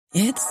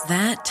It's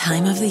that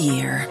time of the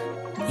year.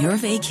 Your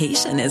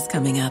vacation is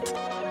coming up.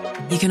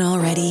 You can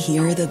already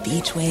hear the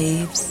beach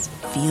waves,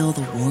 feel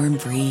the warm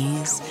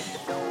breeze,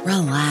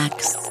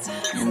 relax,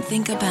 and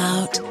think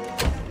about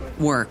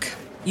work.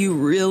 You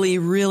really,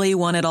 really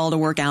want it all to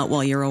work out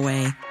while you're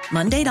away.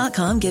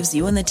 Monday.com gives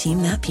you and the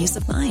team that peace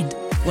of mind.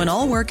 When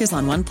all work is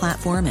on one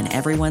platform and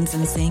everyone's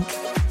in sync,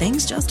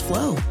 things just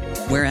flow.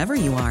 Wherever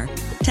you are,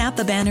 tap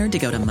the banner to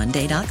go to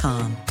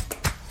Monday.com.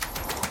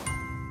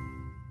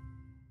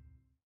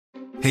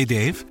 Hey,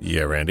 Dave.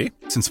 Yeah, Randy.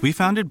 Since we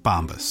founded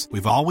Bombas,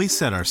 we've always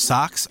said our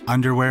socks,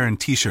 underwear, and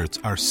T-shirts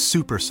are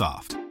super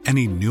soft.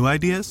 Any new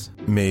ideas?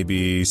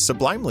 Maybe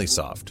sublimely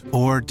soft.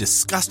 Or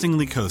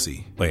disgustingly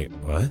cozy. Wait,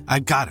 what?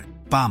 I got it.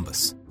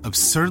 Bombas.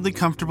 Absurdly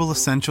comfortable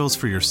essentials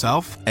for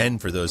yourself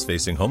And for those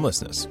facing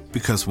homelessness.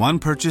 because one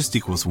purchased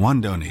equals one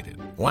donated.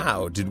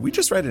 Wow, did we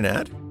just write an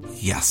ad?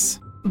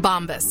 Yes.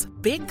 Bombas.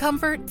 Big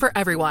comfort for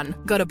everyone.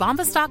 Go to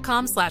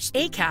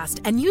bombas.com/ACAST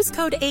and use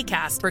code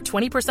ACAST for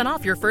 20%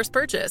 off your first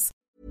purchase.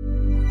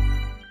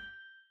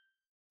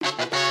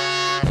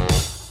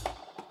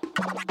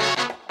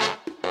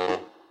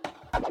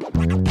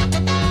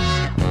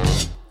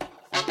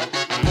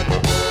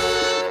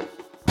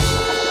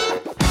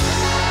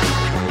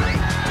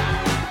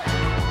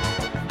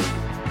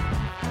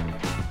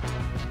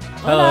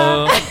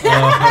 Hello. Oh,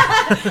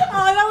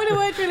 that would have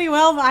worked really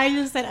well, but I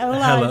just said hola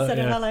Hello, instead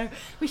of yeah. hello.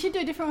 We should do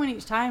a different one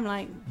each time,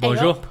 like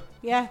Bonjour. hey up.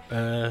 Yeah.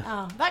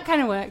 Oh, that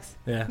kind of works.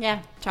 Yeah.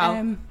 Yeah.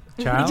 Ciao.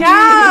 Ciao.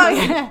 Ciao.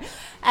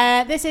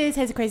 Yeah. This is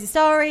Here's a Crazy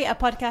Story, a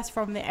podcast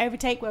from The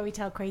Overtake where we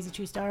tell crazy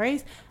true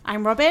stories.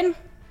 I'm Robin.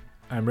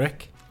 I'm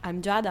Rick.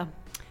 I'm Jada.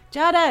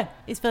 Jada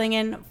is filling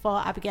in for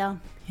Abigail,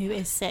 who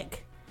is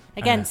sick.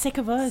 Again, sick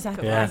of us. I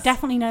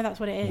definitely know that's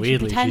what it is.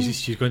 Weirdly, She pretends-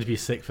 she's going to be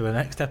sick for the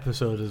next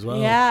episode as well.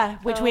 Yeah,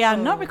 which we are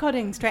not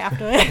recording straight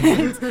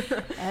afterwards.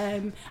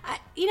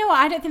 You know what?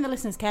 I don't think the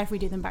listeners care if we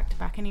do them back to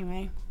back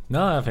anyway.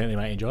 No, I think they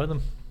might enjoy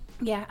them.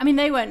 Yeah, I mean,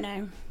 they won't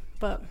know,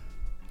 but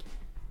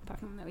apart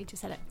from that, we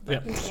just said it.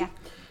 But, yeah.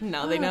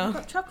 Now they know. I've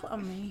got chocolate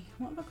on me.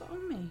 What have I got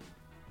on me?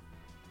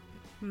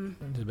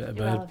 It's a bit of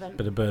Irrelevant.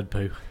 bit of bird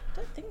poo. I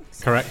don't think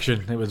so.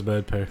 Correction, it was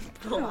bird poo.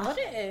 I don't know what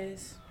it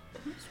is.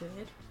 That's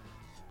weird.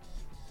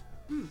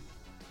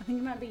 I think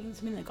it might be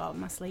something that got on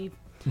my sleeve.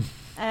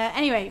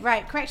 Anyway,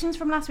 right, corrections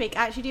from last week.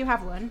 I actually do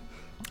have one.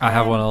 I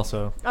have one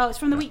also. Oh, it's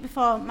from the week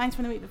before. Mine's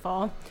from the week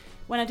before.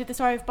 When I did the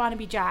story of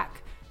Barnaby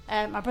Jack,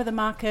 my brother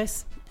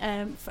Marcus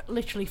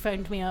literally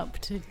phoned me up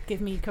to give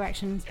me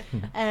corrections.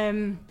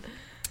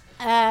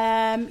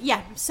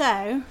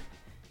 So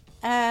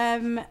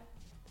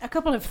a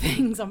couple of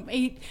things.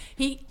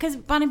 Because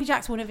Barnaby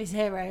Jack's one of his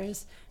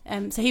heroes.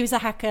 So he was a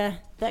hacker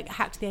that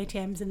hacked the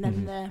ATMs and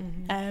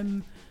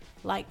then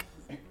the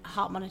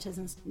heart monitors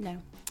and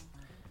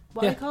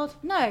what are they called?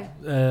 No,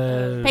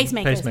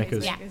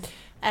 pacemakers. Yeah.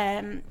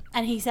 And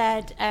he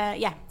said,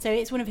 so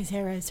it's one of his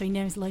heroes, so he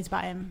knows loads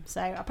about him.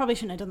 So I probably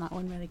shouldn't have done that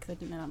one really because I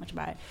didn't know that much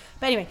about it.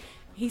 But anyway,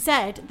 he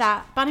said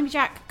that Barnaby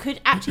Jack could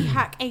actually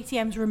hack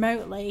ATMs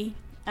remotely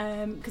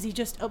because he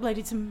just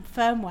uploaded some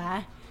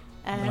firmware.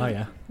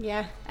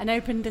 Yeah, and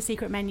opened a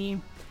secret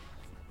menu.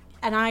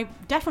 And I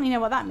definitely know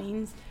what that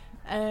means.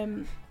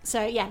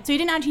 So you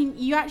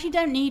actually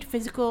don't need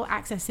physical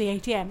access to the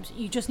ATMs.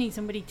 You just need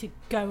somebody to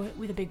go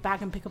with a big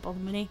bag and pick up all the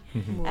money.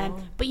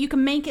 But you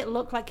can make it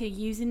look like you're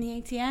using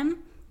the ATM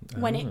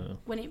when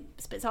it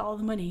spits out all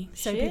the money,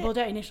 so people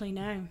don't initially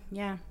know.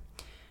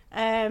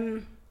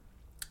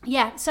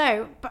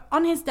 So but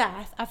on his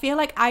death, I feel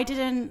like I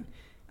didn't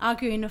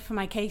argue enough for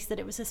my case that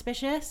it was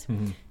suspicious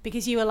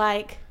because you were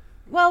like,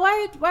 well,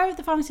 why would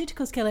the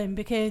pharmaceuticals kill him?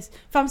 Because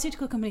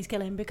pharmaceutical companies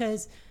kill him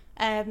because.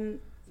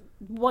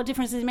 What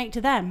difference does it make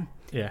to them?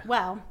 Yeah.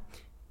 Well,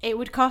 it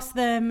would cost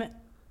them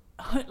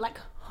like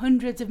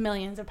hundreds of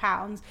millions of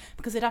pounds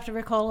because they'd have to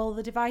recall all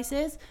the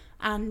devices,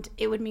 and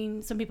it would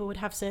mean some people would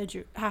have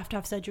to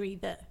have surgery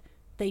that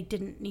they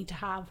didn't need to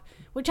have,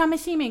 which I'm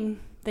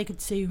assuming they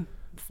could sue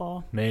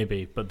for.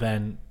 Maybe, but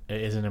then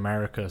it is in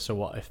America, so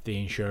what if the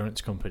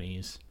insurance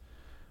companies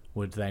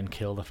would then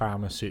kill the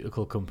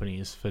pharmaceutical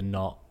companies for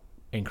not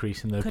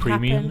increasing their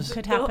premiums?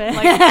 Could happen.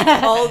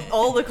 Like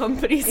all the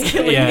companies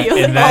killing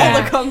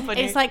all the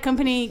companies. It's like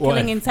company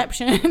killing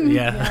Inception.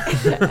 Yeah.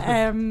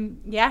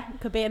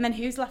 Could be. And then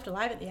who's left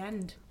alive at the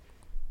end?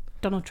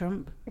 Donald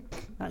Trump.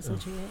 That's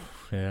literally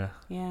it.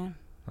 Yeah.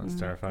 That's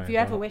terrifying. If you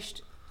ever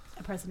wished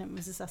a president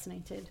was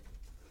assassinated,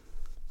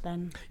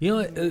 then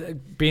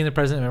being the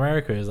president of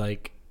America is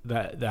like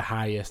the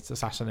highest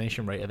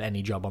assassination rate of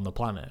any job on the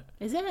planet.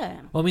 Is it?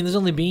 Well, I mean, there's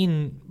only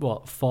been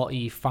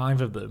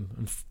 45 of them,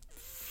 and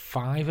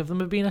 5 of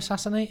them have been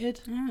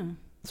assassinated.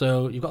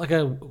 So you've got like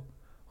a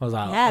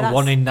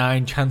 1 in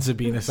 9 chance of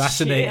being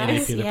assassinated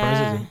if you're the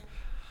president.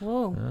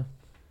 Whoa.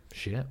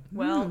 Shit.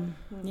 Well,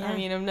 I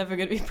mean, I'm never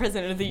going to be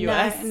president of the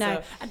US.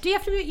 No. So. Do you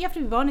have to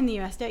be born in the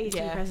US, don't you, to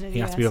be president of the US?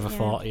 You have to be over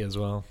 40 as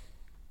well.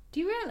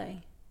 Do you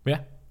really? Yeah.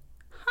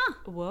 Huh.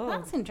 Whoa.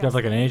 That's interesting. You have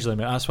like an age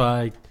limit. That's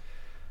why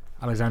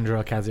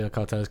Alexandria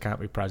Ocasio-Cortez can't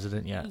be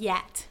president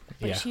yet.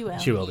 But she will.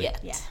 She will be.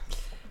 Yeah.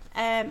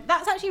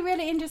 That's actually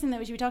really interesting that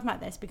we should be talking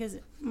about this because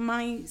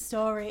my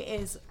story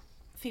is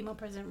female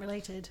president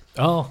related.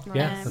 Oh,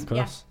 yeah, of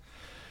course.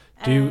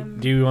 Yeah.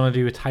 Do you want to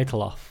do a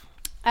title off?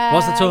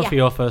 What's the tone for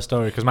your first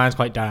story? Because mine's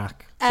quite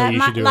dark, so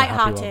you should do a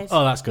happy one.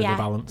 Oh, that's good. The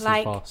balance,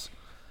 of course.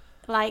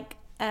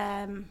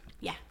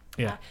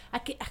 Yeah. I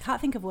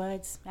can't think of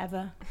words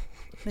ever.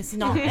 It's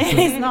not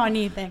a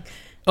new thing.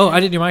 Oh,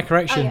 I didn't do my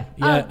correction.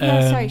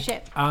 Sorry,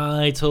 shit.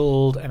 I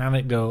told an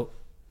anecdote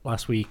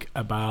last week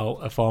about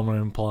a former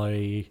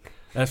employer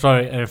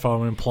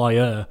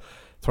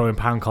throwing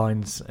pound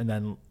coins and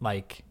then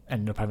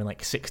ended up having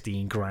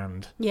 16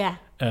 grand. Yeah.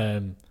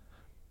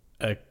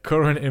 A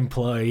current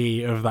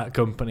employee of that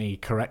company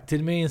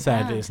corrected me and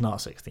said it's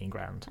not 16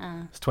 grand.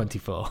 It's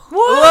 24.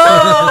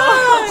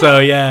 Whoa! So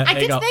yeah,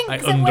 I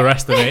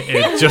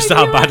underestimated just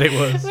how bad it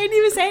was. When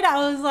you were saying that,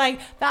 I was like,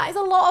 that is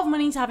a lot of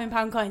money to have in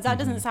pound coins. That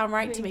doesn't sound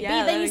right to me.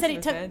 Yeah, but then you said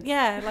it took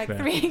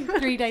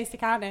 3 days to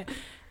count it.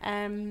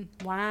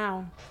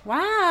 Wow.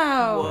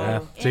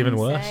 Yeah, it's even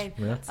worse.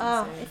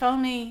 Yeah. If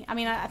only. I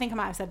mean, I think I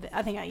might have said that.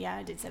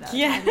 I did say that.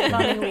 Yeah. If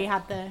only we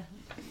had the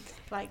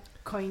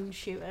coin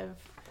shoot of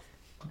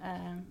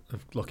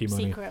lucky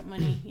money. Secret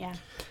money. Yeah.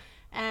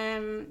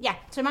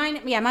 So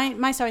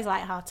my story's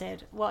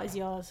lighthearted. What is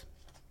yours?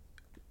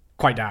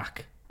 Quite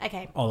dark.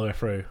 Okay. All the way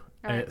through.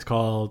 Right. It's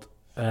called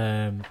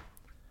The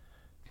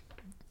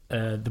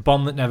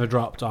Bomb That Never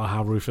Dropped, or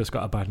How Rufus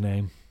Got a Bad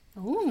Name.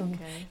 Ooh.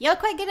 Okay. You're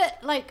quite good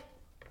at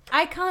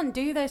I can't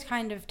do those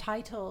kind of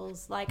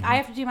titles. I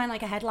have to do mine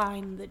a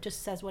headline that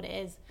just says what it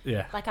is.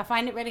 Yeah. I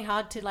find it really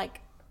hard to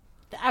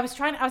I was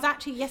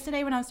actually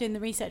yesterday when I was doing the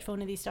research for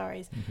one of these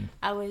stories,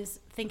 I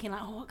was thinking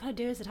what can I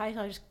do as a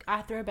title?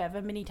 I threw a bit of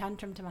a mini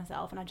tantrum to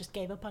myself and I just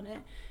gave up on it.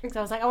 So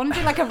I was I want to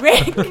do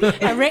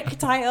a Rick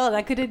title.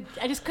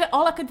 And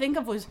all I could think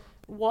of was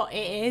what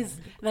it is,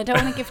 and I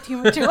don't want to give too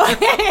much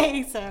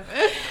away. So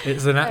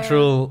it's a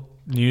natural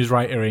news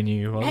writer in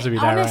you. Wants to be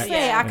direct. Honestly,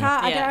 I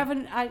can't. I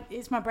don't have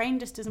it's my brain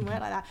just doesn't work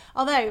like that.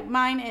 Although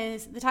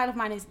the title of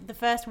mine is the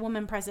first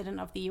woman president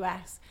of the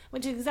US,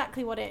 which is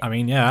exactly what it. I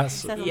mean,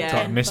 that's got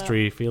a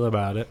mystery feel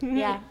about it.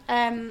 Yeah.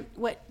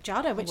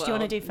 Jada, which do you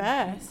want to do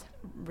first?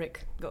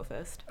 Rick, go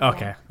first.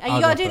 Okay. Yeah.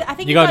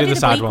 You gotta do the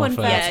side one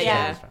first.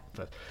 Yeah.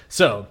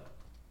 So,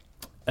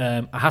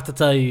 I have to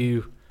tell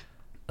you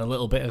a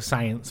little bit of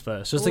science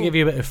first, just to give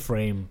you a bit of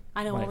framing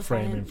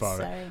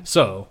for it.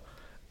 So,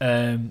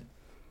 REM,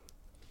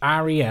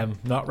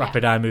 not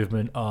Rapid Eye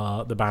Movement,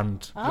 are the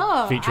band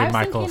featuring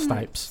Michael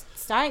Stipe.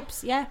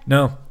 Stipe, yeah.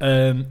 No,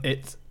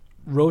 it's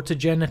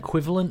rotogen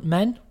equivalent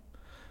men,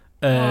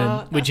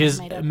 which is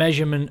a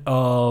measurement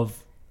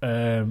of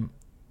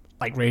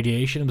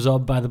radiation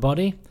absorbed by the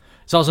body.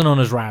 It's also known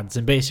as RADs,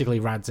 and basically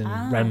RADs and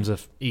REMs are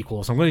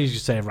equal. So I'm going to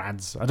just say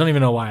RADs. I don't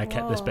even know why I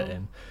kept this bit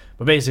in.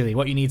 But basically,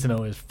 what you need to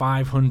know is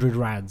 500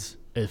 RADs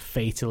is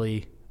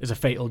a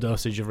fatal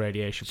dosage of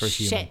radiation for a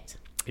human. Shit.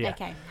 Yeah.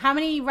 Okay. How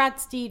many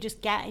RADs do you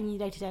just get in your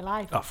day-to-day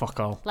life? Oh, fuck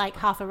all.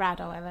 Half a RAD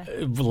or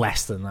whatever?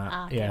 Less than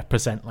that. Okay. Yeah,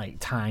 percent,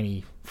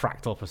 tiny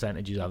fractal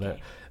percentages of it.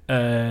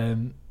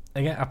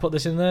 Again, I put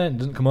this in there and it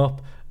doesn't come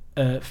up.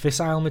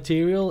 Fissile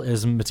material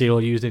is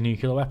material used in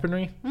nuclear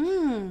weaponry.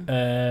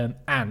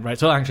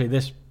 So actually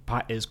this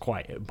part is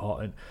quite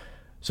important.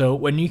 So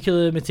when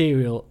nuclear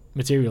material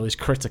is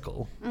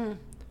critical,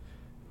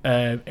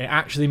 it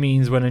actually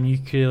means when a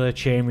nuclear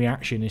chain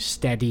reaction is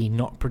steady,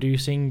 not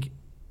producing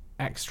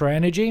extra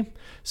energy.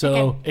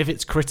 So if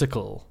it's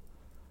critical,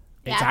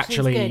 it's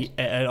actually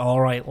at an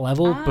alright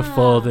level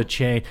before the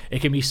chain.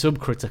 It can be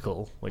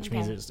subcritical, which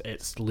means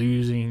it's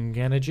losing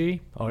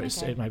energy, or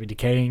it might be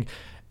decaying.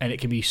 And it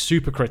can be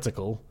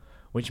supercritical,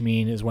 which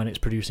means when it's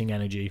producing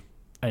energy,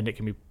 and it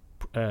can be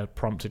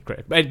prompted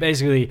critical.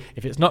 Basically,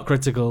 if it's not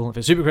critical, if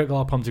it's supercritical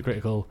or prompted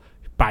critical,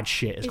 bad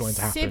shit is going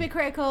to happen.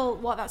 Supercritical,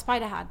 what that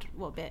spider had?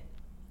 What bit?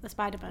 The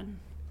Spider-Man.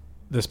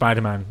 The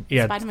Spider-Man.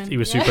 Yeah, he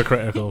was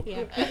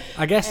supercritical.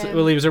 I guess, he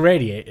was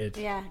irradiated.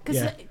 Yeah,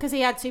 because he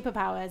had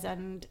superpowers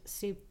and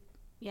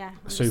I'm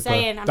just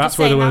saying that's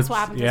what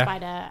happened to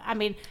Spider. I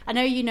mean, I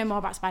know you know more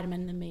about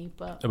Spider-Man than me,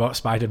 but... About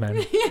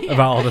Spider-Man.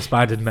 About all the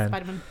Spider-Men.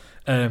 Spider-Man.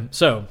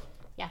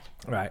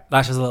 Right,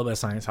 that's just a little bit of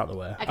science out the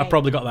way. Okay. I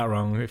probably got that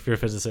wrong. If you're a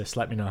physicist,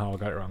 let me know how I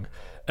got it wrong.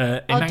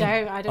 I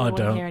don't want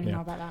to hear any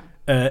more about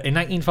that. In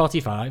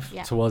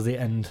 1945, towards the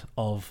end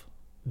of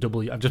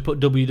I've just put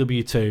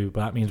WW2,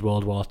 but that means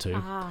World War II.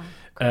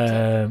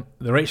 The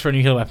race for a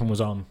nuclear weapon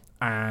was on,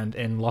 and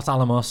in Los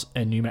Alamos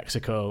in New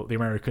Mexico, the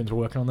Americans were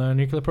working on their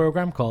nuclear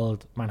program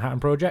called Manhattan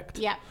Project.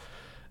 Yeah.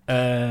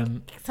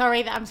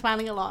 Sorry that I'm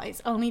smiling a lot.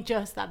 It's only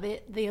just that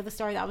the other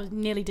story that I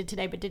nearly did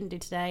today but didn't do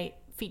today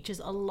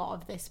features a lot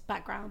of this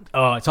background.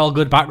 Oh, it's all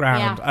good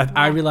background.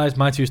 I realised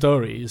my two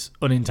stories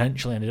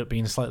unintentionally ended up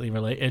being slightly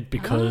related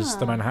because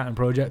the Manhattan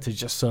Project is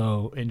just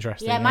so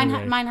interesting. Yeah,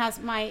 mine has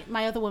my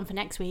other one for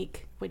next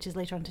week, which is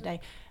later on today.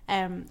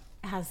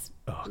 Has.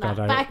 Oh God,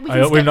 I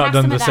hope we've not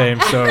done the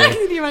same story.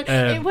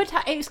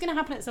 It's going to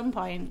happen at some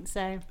point.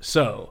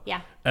 So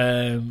yeah.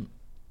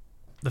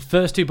 The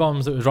first two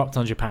bombs that were dropped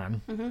on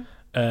Japan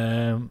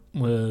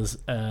was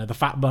the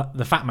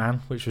Fat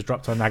Man, which was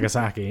dropped on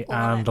Nagasaki,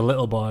 and the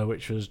Little Boy,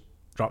 which was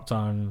dropped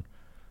on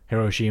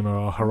Hiroshima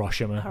or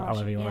Hiroshima,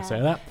 however you want to say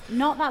that.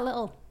 Not that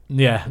little.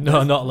 Yeah,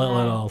 no, not little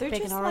at all. They're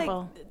Big just and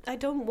horrible. I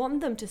don't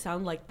want them to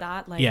sound like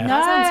that. Like, Yeah.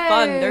 that sounds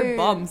fun. They're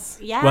bombs.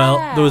 Yeah.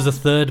 Well, there was a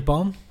third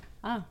bomb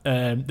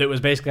that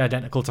was basically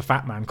identical to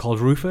Fat Man called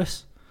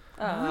Rufus.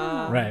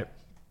 Right.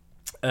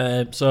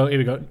 So here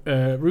we go.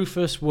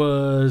 Rufus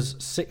was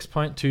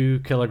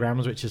 6.2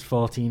 kilograms, which is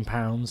 14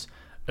 pounds,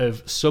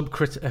 of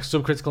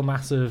subcritical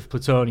mass of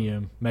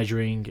plutonium,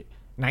 measuring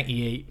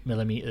 98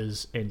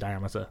 millimeters in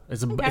diameter.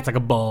 It's like a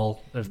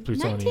ball of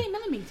plutonium. 98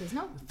 millimeters,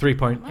 not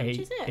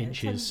 3.8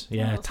 inches.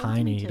 Yeah,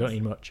 tiny. You don't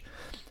need much.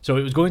 So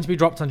it was going to be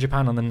dropped on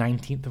Japan on the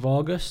 19th of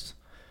August,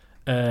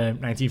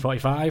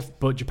 1945,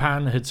 but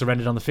Japan had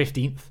surrendered on the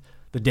 15th,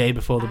 the day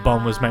before the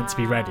bomb was meant to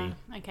be ready.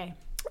 Okay.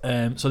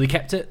 So they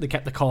kept it. They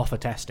kept the core for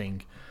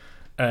testing,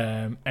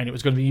 and it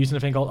was going to be used in a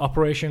thing called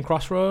Operation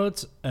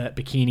Crossroads at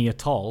Bikini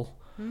Atoll,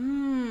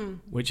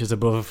 which is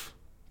above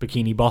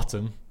Bikini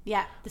Bottom.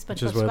 Yeah,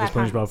 which is where the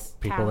SpongeBob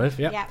people live.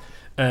 Yeah.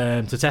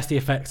 To test the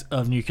effects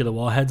of nuclear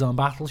warheads on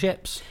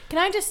battleships. Can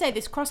I just say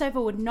this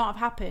crossover would not have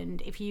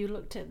happened if you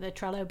looked at the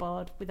Trello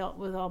board with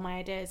all my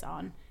ideas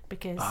on,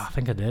 because I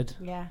think I did.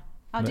 Yeah.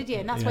 Oh, did you?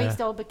 And that's where you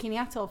stole Bikini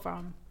Atoll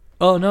from.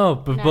 Oh no,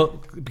 but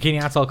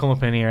Bikini Atoll come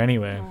up in here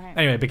anyway. Right.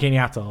 Anyway, Bikini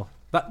Atoll.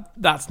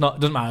 That's not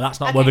doesn't matter. That's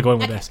not where they're going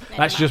with this.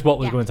 That's just what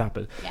was going to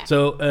happen. Yeah.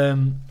 So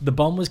the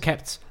bomb was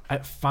kept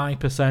at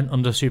 5%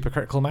 under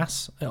supercritical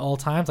mass at all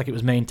times. Like it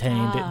was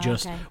maintained at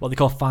just what they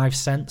call 5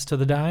 cents to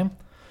the dime,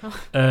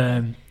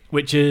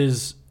 which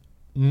is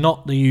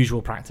not the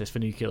usual practice for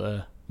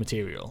nuclear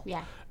material.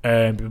 Yeah.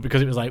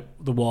 Because it was like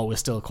the war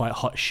was still quite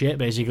hot shit.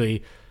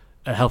 Basically,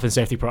 health and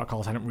safety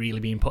protocols hadn't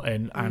really been put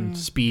in, and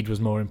speed was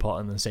more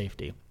important than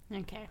safety.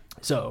 Okay.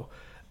 So,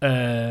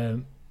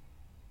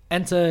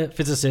 enter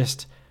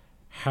physicist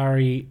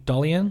Harry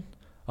Dolian.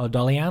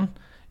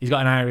 He's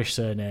got an Irish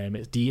surname.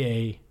 It's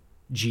Daghlian,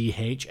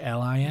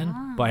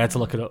 but I had to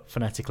look it up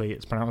phonetically.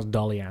 It's pronounced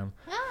Dolian.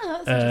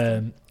 Oh,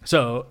 that's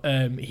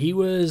interesting. He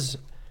was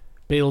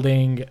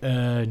building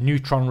a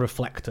neutron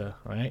reflector,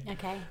 right?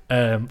 Okay.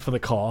 For the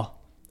core,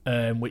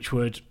 which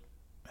would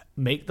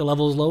make the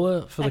levels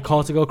lower for the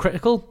core to go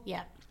critical.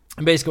 Yeah.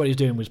 And basically what he was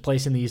doing was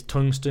placing these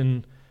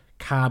tungsten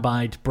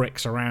carbide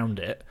bricks around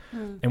it,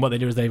 and what they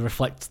do is they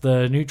reflect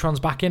the neutrons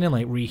back in and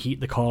like reheat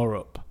the core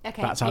up.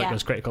 Okay. That's how it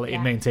goes critical. It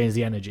Yeah. maintains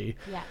the energy.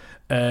 Yeah.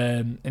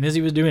 And as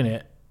he was doing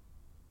it,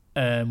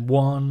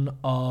 one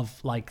of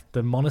like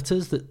the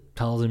monitors that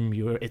tells him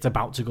it's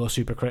about to go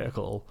super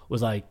critical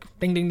was like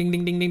ding ding ding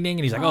ding ding ding ding,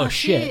 and he's like, oh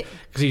shit,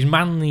 because he's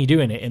manually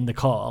doing it in the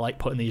core, like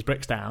putting these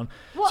bricks down.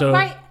 What, so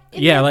right?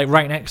 Like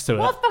right next to it.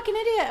 What a fucking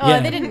idiot! Oh,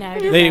 they didn't know.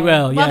 Did They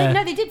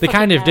did. They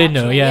kind of did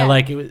know. Actually, Yeah,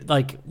 like it was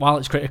like while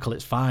it's critical,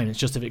 it's fine. It's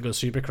just if it goes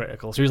super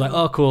critical. So he was like,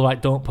 "Oh, cool.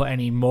 Like, don't put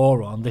any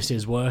more on. This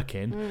is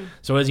working."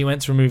 So as he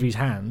went to remove his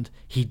hand,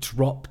 he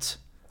dropped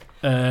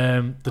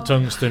the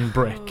tungsten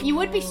brick. You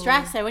would be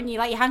stressed though, wouldn't you?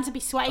 Like your hands would be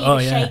sweaty. Oh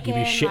you'd be yeah, shaking,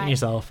 you'd be shitting like,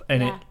 yourself,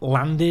 and yeah. it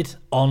landed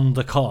on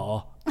the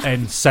core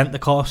and sent the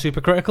core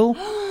super critical.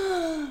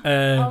 Oh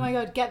my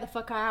god, get the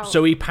fuck out!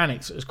 So he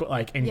panicked,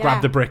 and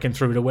grabbed the brick and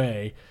threw it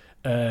away.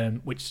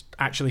 Which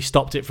actually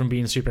stopped it from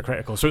being super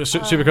critical. So it was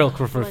super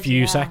critical for a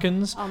few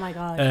seconds. Oh my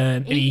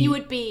god! You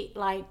would be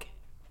like,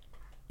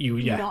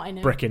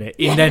 bricking it,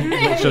 and then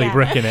literally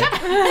bricking it.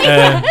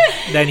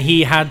 Then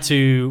he had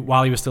to,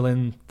 while he was still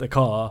in the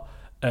car,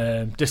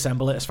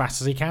 disassemble it as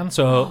fast as he can.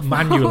 So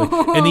manually,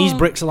 and these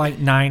bricks are like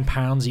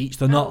 £9 each.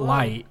 They're not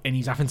light, and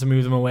he's having to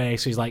move them away.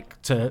 So he's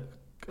like to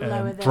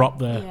drop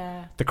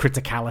the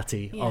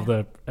criticality of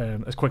the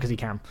as quick as he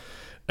can.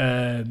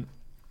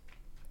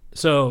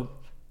 So.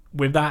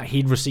 With that,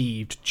 he'd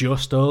received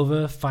just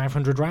over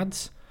 500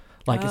 rads.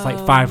 Like, it's like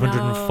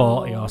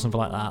 540 or something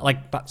like that.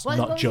 Like, that's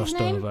not just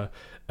over.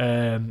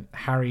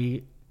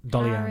 Harry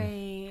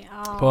Dolian.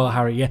 Poor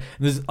Harry, yeah.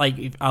 There's,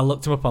 like, I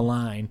looked him up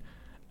online,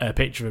 a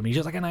picture of him. He's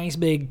just like a nice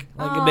big,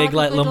 lumpy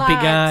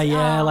guy.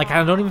 Yeah, like,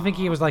 I don't even think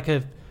he was like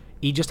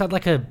he just had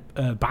like a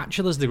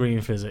bachelor's degree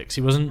in physics.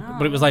 He wasn't,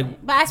 but it was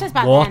like But I suppose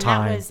back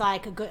wartime. then that was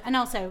like a good, and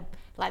also...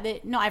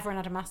 Like not everyone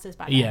had a master's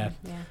back then.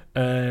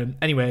 Yeah.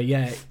 Anyway,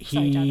 yeah,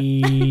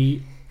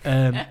 he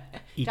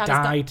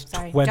died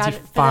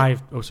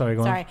 25. Sorry,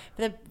 go on. Sorry,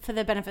 for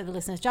the benefit of the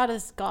listeners,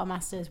 Jada's got a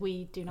master's.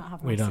 We do not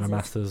have. We don't have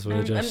masters.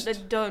 We're just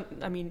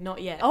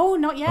not yet. Oh,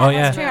 not yet. Oh,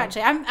 That's true.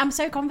 Actually, I'm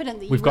so confident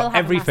that we've got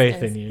every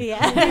faith in you.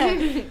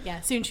 Yeah, yeah.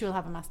 Soon she will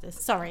have a master's.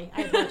 Sorry,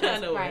 I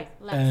apologize.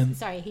 Right.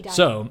 Sorry, he died.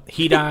 So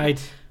he died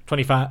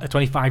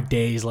 25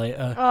 days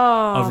later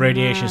of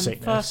radiation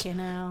sickness. Fucking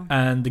hell.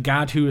 And the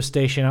guard who was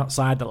stationed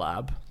outside the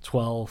lab,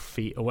 12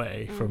 feet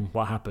away from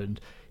what happened,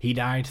 he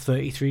died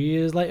 33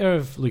 years later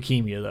of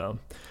leukemia, though.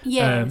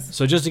 Years.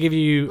 So just to give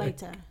you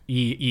later.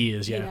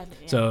 Years, yeah.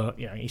 So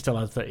he still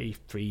had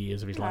 33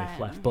 years of his life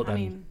left, but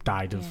then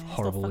died of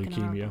horrible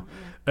leukemia.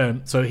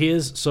 So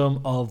here's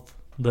some of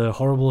the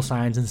horrible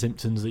signs and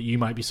symptoms that you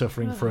might be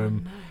suffering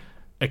from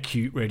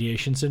acute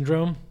radiation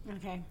syndrome.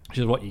 Okay. Which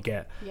is what you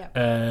get. Yep.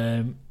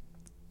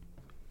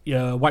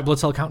 your white blood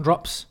cell count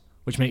drops,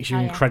 which makes you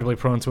incredibly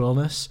prone to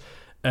illness.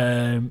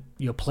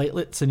 Your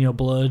platelets in your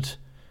blood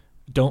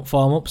don't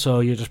form up, so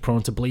you're just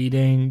prone to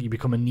bleeding. You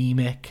become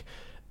anemic.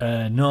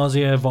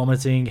 Nausea,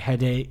 vomiting,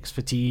 headaches,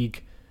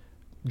 fatigue,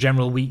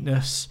 general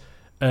weakness.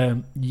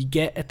 You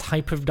get a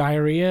type of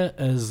diarrhea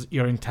as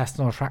your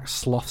intestinal tract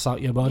sloughs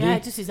out your body. Yeah,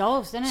 it just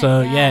dissolves, doesn't it?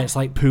 So it's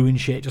like poo and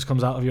shit just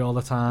comes out of you all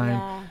the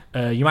time.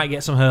 You might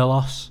get some hair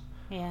loss.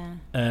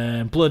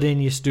 Yeah. Blood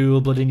in your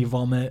stool, blood in your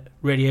vomit,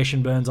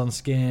 radiation burns on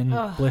skin,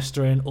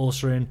 blistering,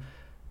 ulcering,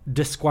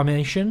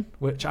 desquamation,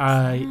 which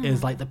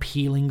is like the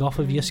peeling off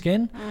of your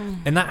skin.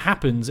 And that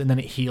happens, and then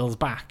it heals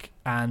back,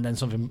 and then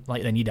something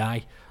like then you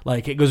die.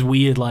 Like it goes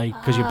weird, like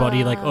because your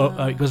body like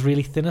it goes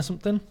really thin or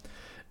something.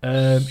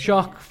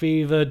 Shock,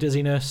 fever,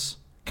 dizziness,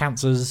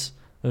 cancers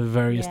of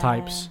various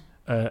types,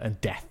 and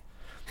death.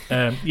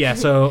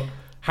 So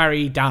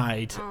Harry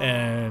died,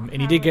 and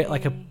he did get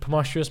like a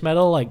posthumous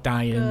medal, like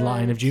dying in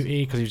line of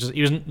duty, because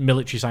he was a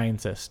military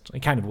scientist. He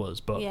kind of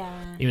was, but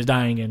he was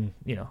dying in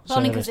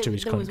service to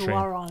his country. There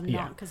was war on,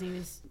 not because he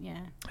was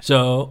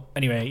So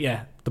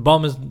anyway, the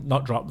bomb is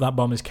not dropped. That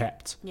bomb is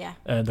kept.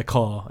 The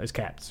core is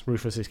kept.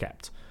 Rufus is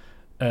kept.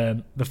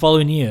 The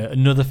following year,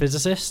 another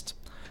physicist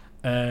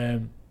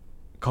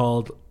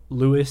called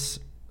Louis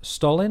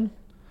Stolin.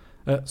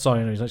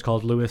 It's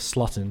called Louis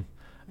Slotin.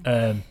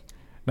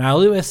 Now,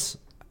 Louis,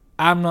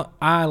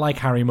 I like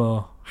Harry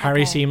more.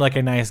 Harry seemed like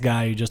a nice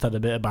guy who just had a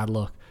bit of bad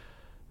luck.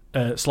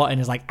 Slotin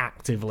is like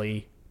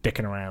actively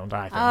dicking around,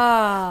 I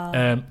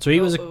think. So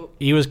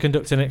he was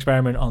conducting an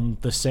experiment on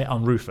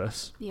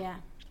Rufus. Yeah.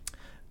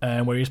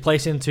 Where he was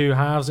placing two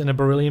halves in a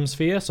beryllium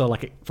sphere, so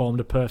like it formed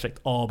a perfect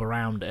orb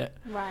around it.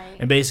 Right.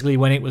 And basically,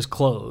 when it was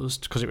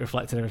closed, because it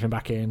reflected everything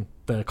back in,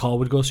 the core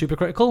would go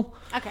supercritical.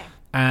 Okay.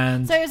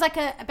 And so it was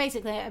like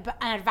basically an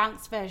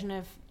advanced version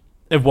of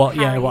what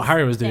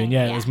Harry was doing.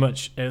 It was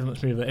much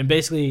smoother. And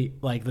basically,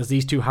 like there's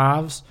these two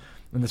halves,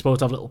 and they're supposed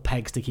to have little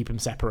pegs to keep them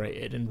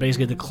separated. And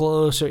basically, the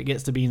closer it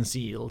gets to being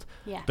sealed,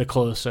 the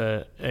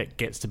closer it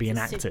gets to being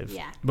active.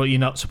 Yeah. But you're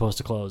not supposed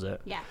to close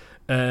it.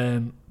 Yeah.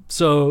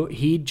 So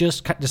he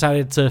just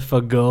decided to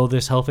forgo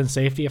this health and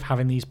safety of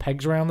having these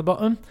pegs around the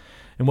bottom.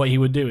 And what he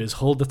would do is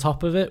hold the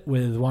top of it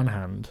with one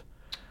hand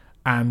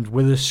and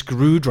with a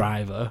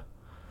screwdriver,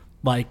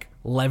 like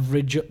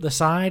leverage up the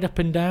side up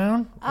and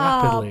down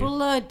rapidly. Oh,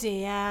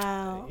 bloody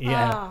hell.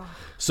 Yeah.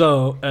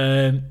 So,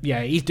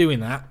 he's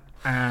doing that.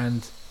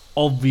 And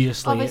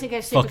obviously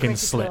it fucking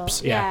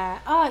slips. Yeah.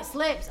 Oh, it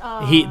slips.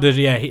 Oh.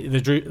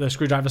 The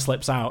screwdriver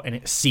slips out and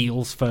it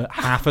seals for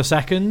half a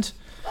second.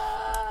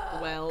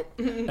 Well,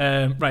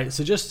 right.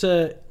 So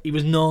he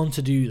was known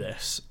to do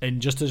this,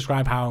 and just to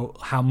describe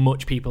how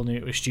much people knew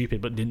it was stupid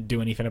but didn't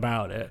do anything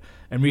about it.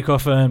 Enrico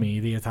Fermi,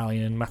 the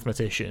Italian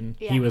mathematician,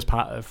 he was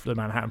part of the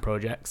Manhattan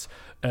Project.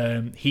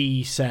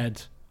 He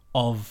said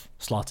of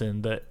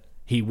Slotin that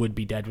he would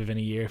be dead within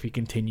a year if he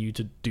continued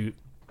to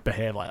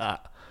behave like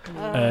that.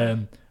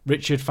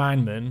 Richard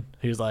Feynman,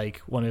 who's like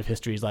one of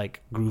history's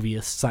like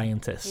grooviest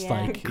scientists,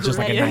 like he's just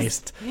like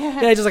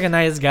a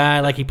nice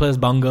guy. Like he plays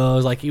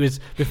bongos. Like he was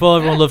before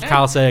everyone loved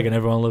Carl Sagan,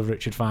 everyone loved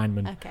Richard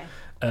Feynman. Okay.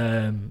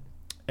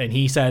 And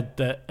he said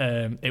that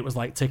it was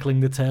like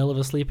tickling the tail of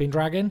a sleeping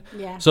dragon.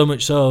 Yeah. So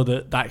much so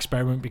that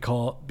experiment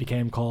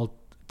became called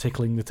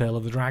tickling the tail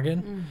of the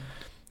dragon.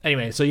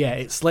 Anyway, so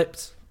it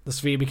slipped. The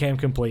sphere became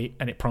complete,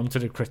 and it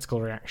prompted a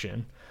critical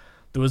reaction.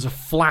 There was a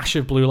flash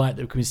of blue light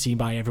that could be seen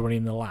by everybody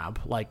in the lab,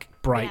 like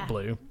bright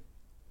blue.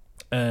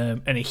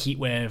 And a heat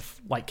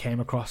wave like came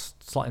across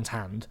Slotin's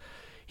hand.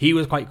 He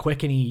was quite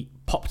quick and he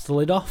popped the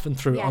lid off and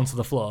threw it onto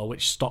the floor,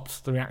 which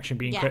stopped the reaction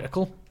being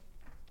critical.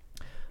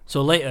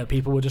 So later,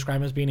 people would describe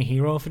him as being a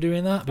hero for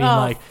doing that,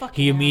 being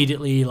he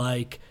immediately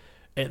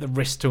at the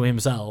risk to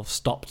himself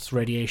stopped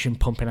radiation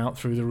pumping out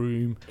through the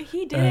room.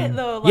 He did it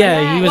though.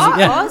 He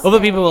was. Other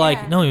people were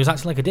like, no, he was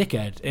acting like a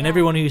dickhead, and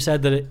everyone who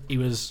said that he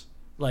was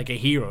like a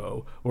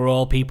hero were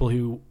all people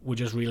who were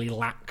just really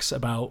lax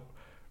about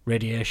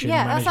radiation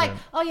management.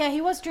 That's like, he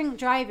was drink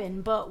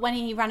driving, but when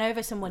he ran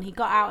over someone, he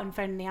got out and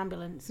phoned the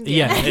ambulance.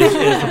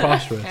 It's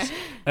preposterous.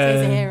 So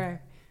he's a hero.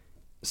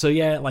 So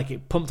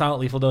it pumped out a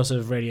lethal dose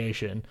of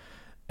radiation.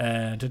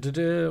 Where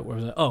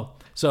was it? Oh,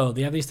 so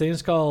they have these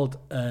things called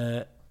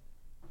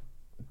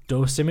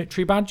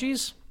dosimetry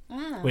badges,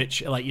 which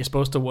you're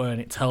supposed to wear,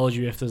 and it tells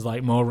you if there's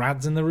more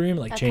rads in the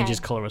room, changes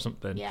colour or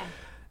something. Yeah.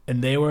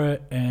 And they were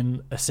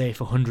in a safe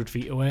 100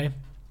 feet away.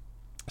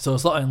 So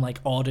Slotin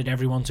ordered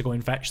everyone to go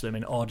and fetch them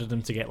and ordered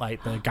them to get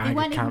the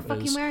Geiger counters.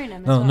 Fucking wearing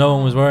them no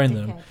one was wearing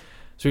them.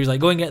 So he was like,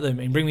 go and get them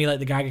and bring me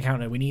the Geiger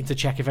counter. We need to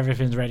check if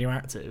everything's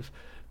radioactive.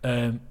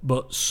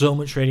 But so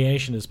much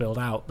radiation is spilled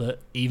out that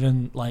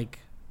even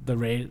the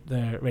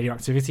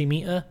radioactivity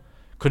meter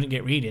couldn't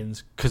get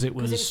readings because it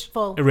was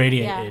full.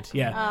 Irradiated.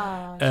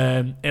 Yeah.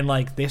 And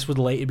this would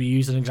later be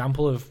used as an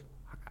example of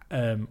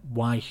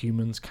why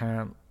humans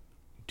can't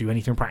do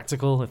anything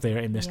practical if they're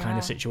in this kind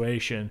of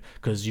situation,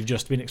 because you've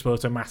just been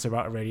exposed to a massive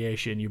amount of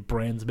radiation, your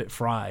brain's a bit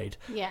fried.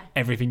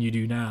 Everything you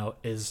do now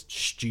is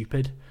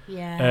stupid.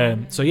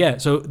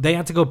 So they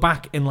had to go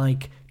back and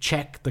like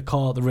check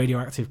the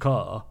radioactive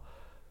core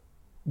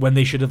when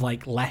they should have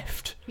like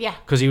left.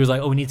 Because he was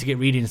like, we need to get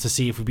readings to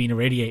see if we've been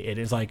irradiated.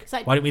 It's like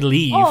why don't we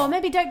leave? Oh,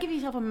 maybe don't give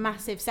yourself a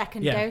massive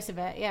second dose of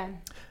it.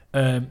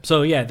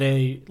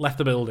 They left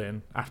the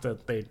building after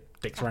they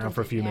dicked around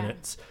for a few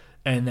minutes,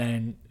 and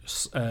then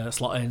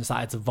Slaughter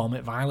started to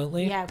vomit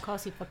violently. Yeah, of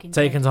course he fucking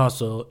taken to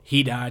hospital.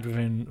 He died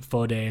within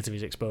 4 days of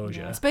his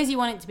exposure. I suppose you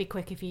want it to be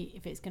quick if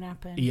it's going to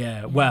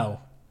happen.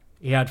 Well,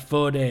 he had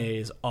 4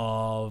 days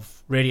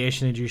of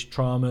radiation-induced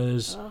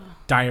traumas,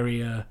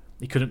 diarrhea,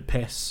 he couldn't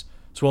piss,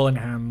 swollen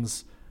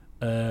hands,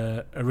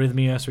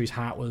 arrhythmia, so his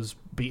heart was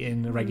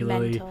beating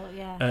irregularly.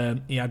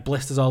 Mental, he had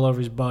blisters all over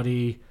his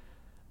body,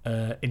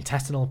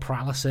 intestinal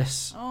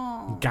paralysis,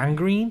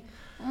 gangrene.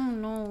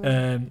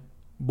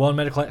 One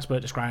medical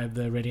expert described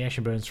the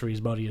radiation burns through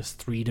his body as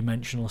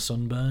 3-dimensional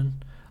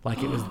sunburn.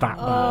 Like, it was that bad.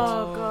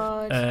 Oh,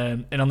 God.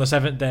 And on the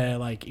 7th day,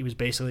 like, he was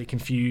basically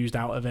confused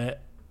out of it.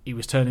 He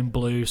was turning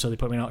blue, so they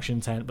put him in an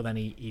oxygen tent, but then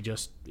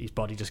his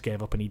body just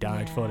gave up and he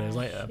died 4 days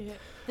later. Shit.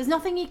 There's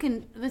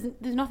nothing there's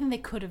nothing they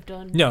could have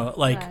done. No,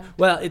 like,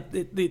 well,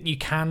 you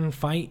can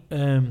fight,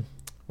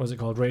 what's it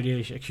called?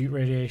 Acute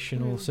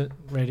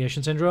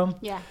radiation syndrome.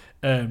 Yeah.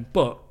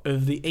 But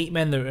of the 8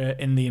 men that were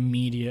in the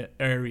immediate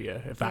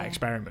area of that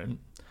experiment,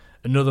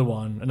 another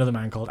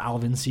man called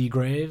Alvin C.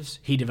 Graves,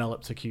 he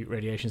developed acute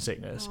radiation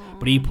sickness,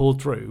 but he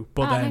pulled through,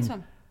 but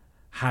then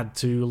had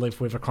to live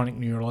with a chronic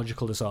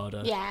neurological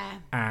disorder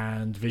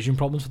and vision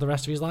problems for the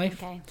rest of his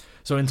life. Okay.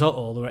 So in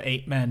total, there were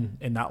 8 men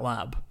in that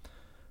lab.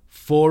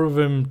 4 of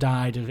them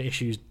died of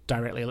issues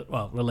directly,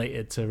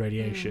 related to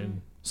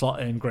radiation.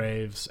 Slaughter and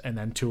Graves, and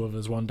then 2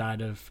 others. One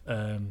died of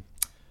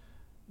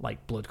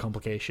like blood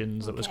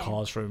complications that was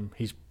caused from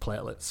his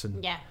platelets,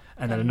 and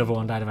then another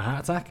one died of a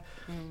heart attack.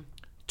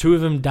 2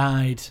 of them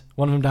died.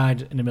 One of them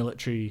died in a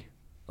military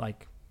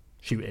like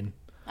shooting.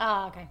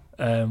 Oh, okay.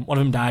 One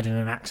of them died in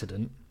an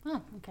accident.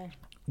 Oh, okay.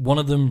 One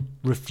of them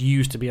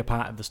refused to be a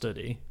part of the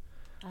study.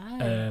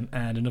 And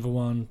another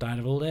one died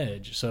of old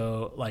age.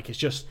 So, like, it's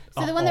just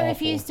so the one that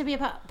refused to be a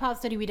part of the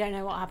study, we don't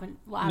know what happened.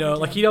 No,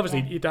 like,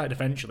 he died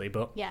eventually,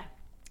 but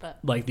but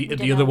like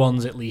the other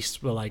ones at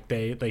least were like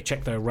they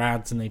checked their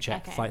rads and they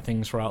checked like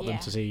things throughout them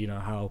to see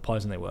how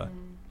poison they were.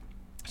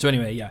 So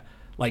anyway,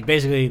 like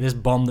basically this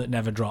bomb that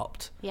never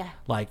dropped,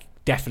 like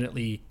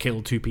definitely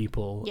killed 2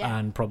 people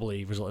and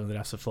probably resulted in the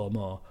deaths of 4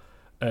 more,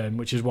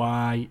 which is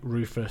why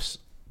Rufus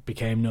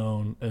became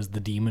known as the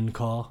Demon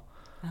Core.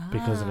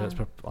 Because of its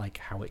like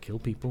how it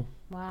killed people.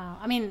 Wow,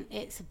 I mean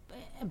it's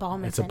a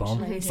bomb. It's a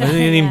bomb. It didn't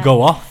even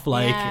go off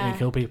and it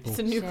killed people. It's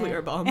a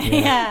nuclear bomb.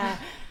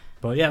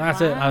 But that's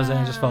it. I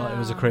just thought it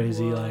was a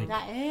crazy like.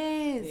 That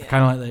is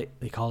kind of like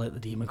they call it the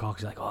Demon Core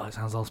because like it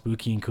sounds all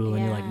spooky and cool,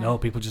 and you're like no,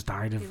 people just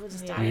died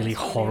of really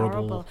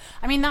horrible.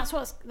 I mean that's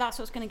what's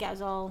going to get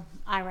us all.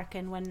 I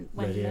reckon when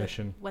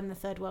radiation. When the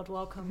Third World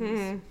War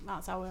comes,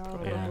 that's how we're all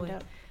going to end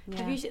up.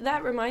 Yeah.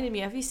 That reminded me.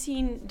 Have you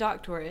seen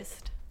Dark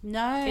Tourist?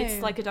 No.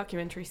 It's like a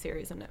documentary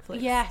series on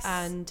Netflix. Yes.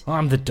 And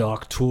I'm the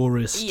Dark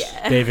Tourist.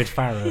 Yeah. David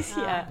Farrar.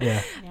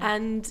 Yeah.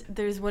 And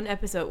there's one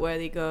episode where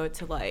they go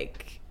to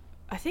like,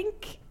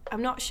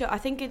 I'm not sure. I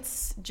think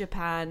it's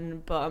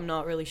Japan, but I'm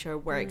not really sure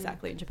where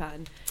exactly in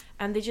Japan.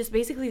 And they just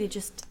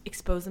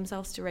expose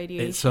themselves to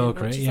radiation. It's so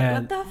great. Yeah.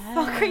 Like, what the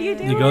fuck are you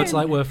doing? They go to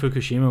like where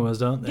Fukushima was,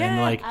 don't they? Yeah. And,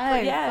 like,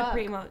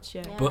 pretty much.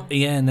 Yeah. But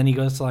and then he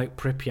goes to like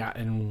Pripyat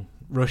in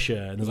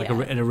Russia, and there's like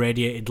an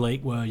irradiated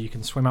lake where you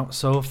can swim out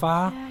so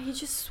far. Yeah, he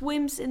just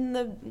swims in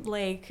the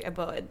lake,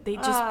 but they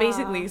just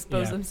basically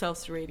expose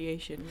themselves to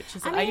radiation, which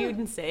is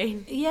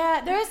insane.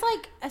 Yeah, there is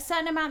like a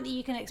certain amount that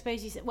you can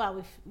expose yourself.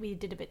 Well, we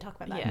did a bit talk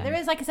about that. Yeah. There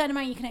is like a certain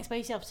amount you can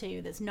expose yourself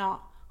to that's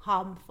not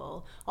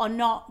harmful or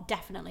not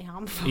definitely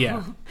harmful.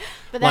 Yeah.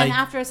 But then like,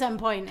 after a certain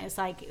point, it's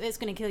like it's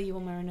going to kill you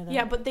one way or another.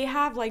 Yeah, but they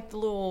have like the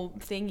little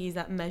thingies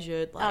that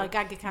measured like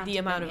the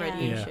amount of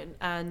radiation,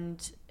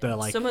 and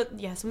like, some of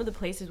the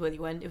places where they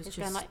went, it was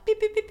just like beep,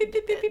 beep, beep, beep,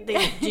 beep,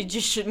 beep. They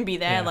just shouldn't be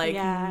there.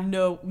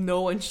 No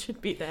one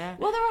should be there.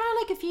 Well, there are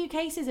like a few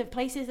cases of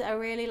places that are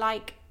really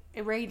like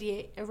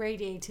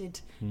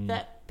irradiated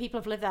that people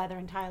have lived there their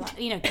entire life,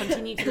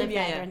 continue to live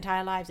there their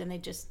entire lives, and they're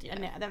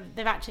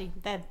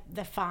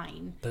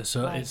fine. It's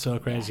so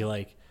crazy.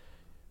 Like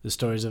the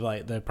stories of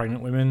like the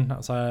pregnant women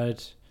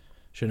outside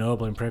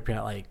Chernobyl and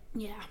Pripyat, like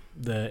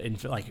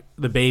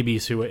the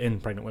babies who were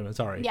in pregnant women,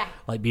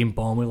 like being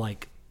born with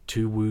like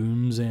 2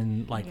 wounds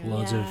and like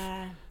loads of.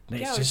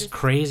 It's just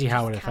crazy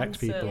how it affects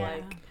people.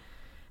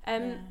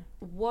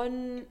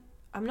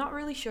 I'm not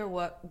really sure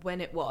when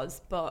it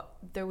was, but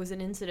there was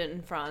an incident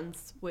in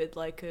France with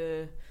like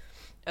a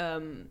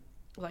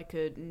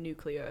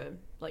nuclear,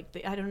 like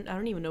I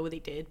don't even know what they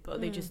did,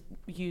 but they just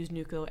used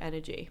nuclear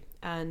energy,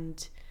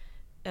 and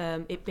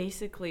it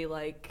basically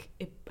I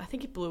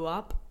think it blew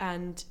up,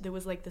 and there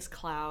was like this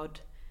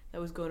cloud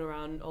that was going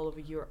around all over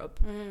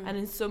Europe, and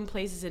in some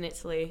places in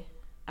Italy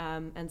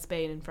and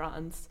Spain and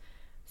France,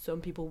 some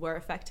people were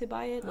affected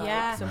by it.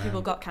 Like, some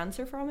people got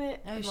cancer from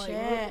it. Oh,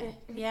 shit.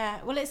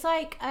 Yeah. Well, it's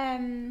like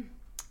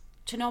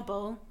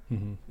Chernobyl.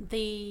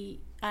 The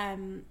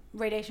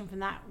radiation from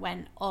that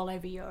went all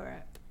over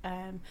Europe.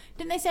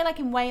 Didn't they say, like,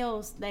 in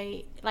Wales,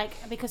 they,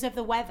 like, because of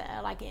the weather,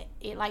 like,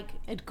 it like,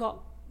 had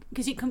got...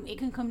 Because it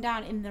can come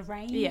down in the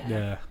rain.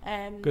 Yeah.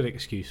 Good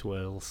excuse,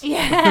 Wales.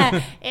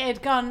 Yeah. It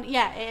had gone...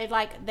 Yeah, it had,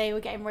 like... They were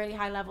getting really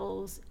high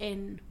levels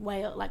in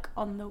Wales, like,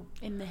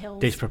 in the hills.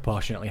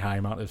 Disproportionately high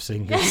amount of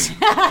singers.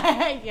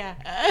 Yeah.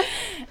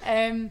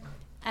 And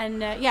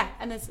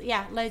there's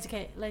loads of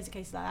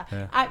cases like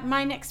that. Yeah.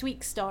 My next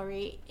week's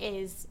story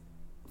is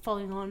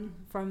following on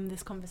from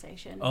this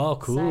conversation. Oh,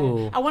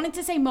 cool. So I wanted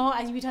to say more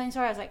as you were telling the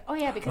story. I was like,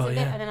 because of it,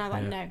 and then I was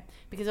like, no,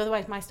 because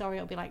otherwise my story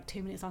will be like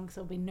 2 minutes long, because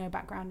there'll be no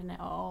background in it at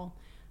all.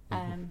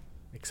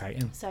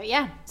 Exciting. So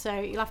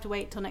you'll have to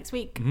wait till next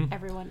week,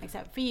 everyone,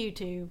 except for you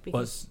two.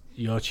 What's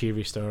your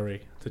cheery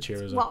story to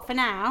cheer us up? What, for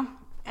now?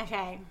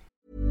 Okay.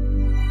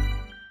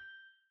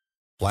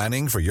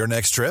 Planning for your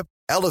next trip?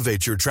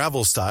 Elevate your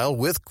travel style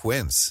with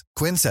Quince.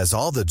 Quince has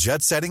all the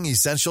jet-setting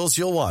essentials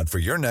you'll want for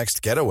your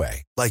next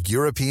getaway, like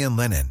European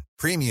linen,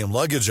 premium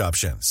luggage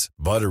options,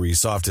 buttery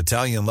soft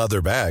Italian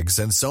leather bags,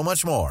 and so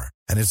much more.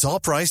 And it's all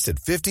priced at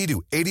 50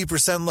 to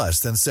 80% less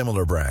than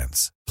similar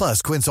brands.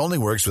 Plus, Quince only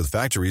works with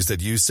factories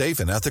that use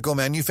safe and ethical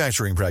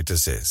manufacturing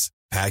practices.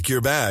 Pack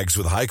your bags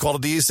with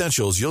high-quality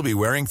essentials you'll be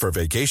wearing for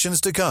vacations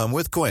to come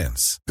with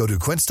Quince. Go to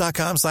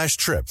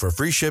quince.com/trip for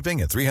free shipping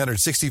and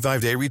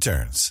 365-day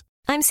returns.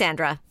 I'm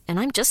Sandra, and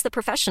I'm just the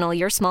professional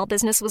your small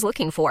business was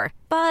looking for.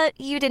 But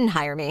you didn't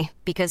hire me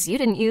because you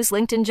didn't use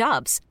LinkedIn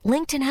Jobs.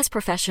 LinkedIn has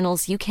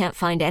professionals you can't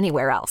find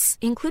anywhere else,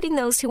 including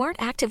those who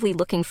aren't actively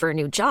looking for a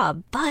new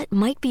job, but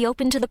might be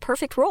open to the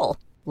perfect role,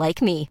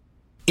 like me.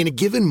 In a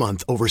given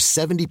month, over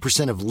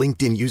 70% of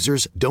LinkedIn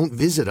users don't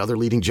visit other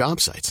leading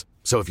job sites.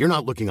 So if you're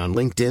not looking on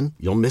LinkedIn,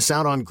 you'll miss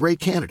out on great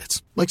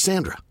candidates like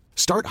Sandra.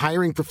 Start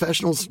hiring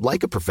professionals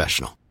like a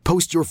professional.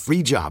 Post your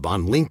free job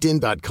on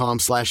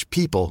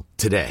linkedin.com/people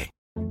today.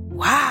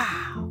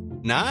 Wow.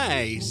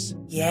 Nice.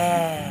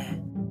 Yeah.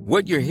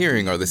 What you're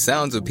hearing are the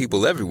sounds of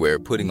people everywhere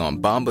putting on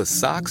Bombas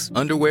socks,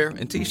 underwear,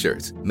 and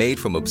T-shirts made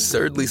from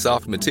absurdly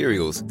soft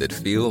materials that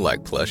feel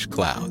like plush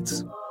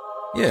clouds.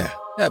 Yeah,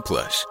 that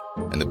plush.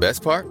 And the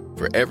best part?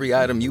 For every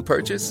item you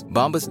purchase,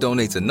 Bombas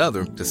donates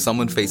another to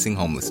someone facing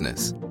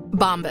homelessness.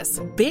 Bombas.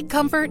 Big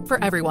comfort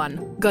for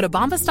everyone. Go to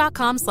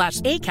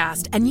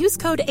bombas.com/ACAST and use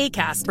code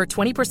ACAST for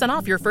 20%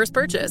 off your first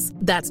purchase.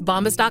 That's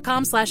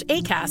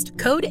bombas.com/ACAST.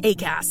 Code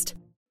ACAST.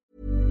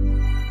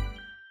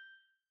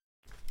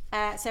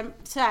 So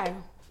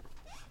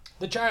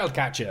the child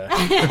catcher.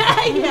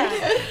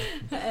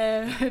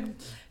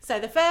 So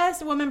the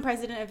first woman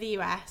president of the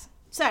US.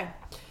 So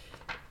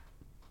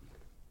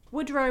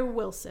Woodrow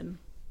Wilson.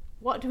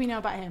 What do we know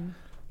about him?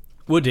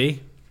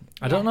 Woody.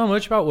 I don't know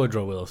much about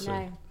Woodrow Wilson.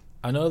 No.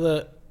 I know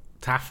that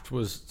Taft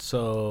was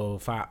so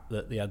fat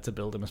that they had to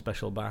build him a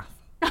special bath.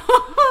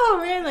 Oh,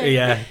 really?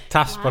 Yeah,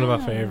 Taft's one of my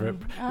favourite.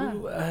 I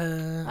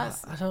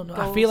don't know.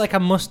 I feel like I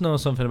must know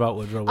something about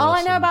Woodrow Wilson. All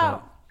I know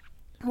about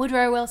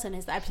Woodrow Wilson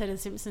is the episode of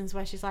The Simpsons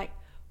where she's like,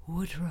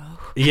 Woodrow.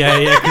 Yeah,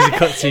 because he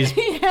cuts his...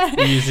 He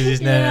uses his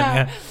name,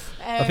 yeah.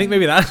 I think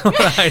maybe that's what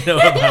I know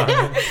about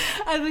him.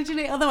 I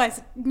literally...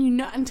 Otherwise,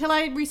 until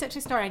I researched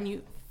his story, I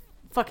knew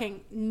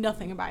fucking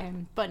nothing about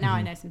him. But now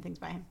I know some things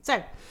about him.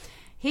 So...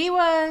 He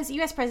was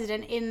US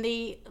president in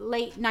the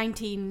late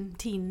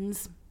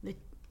 19-teens,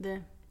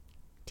 the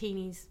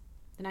teenies,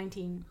 the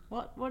 19...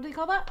 What do they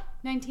call that?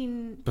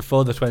 19...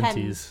 Before the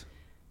 20s.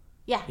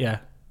 Yeah. Yeah.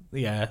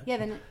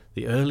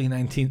 The early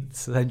 19th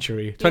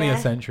century, 20th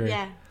century.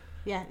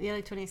 Yeah, the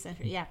early 20th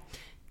century, yeah.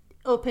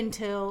 Up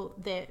until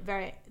the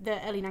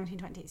early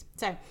 1920s.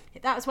 So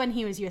that was when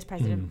he was US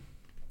president.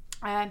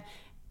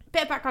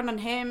 Bit of background on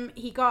him.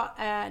 He got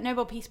a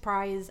Nobel Peace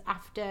Prize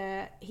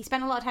after he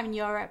spent a lot of time in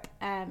Europe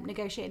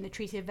negotiating the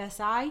Treaty of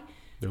Versailles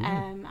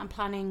and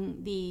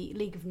planning the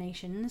League of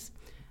Nations.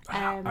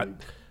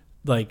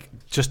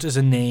 Just as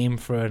a name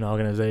for an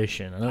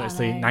organisation. I know it's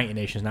the United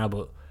Nations now,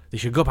 but they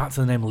should go back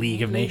to the name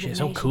League of Nations.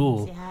 It's so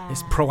cool. Yeah.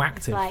 It's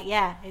proactive.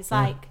 It's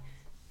like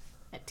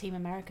Team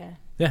America.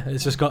 Yeah,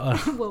 it's just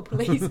got a... World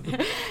Police.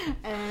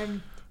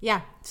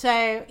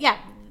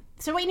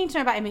 So what you need to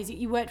know about him is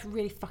he worked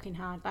really fucking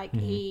hard. Like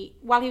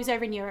while he was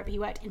over in Europe, he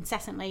worked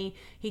incessantly.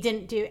 He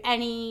didn't do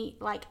any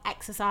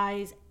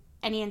exercise,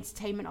 any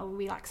entertainment or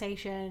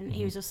relaxation.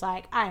 He was just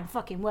like, I am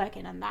fucking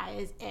working, and that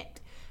is it.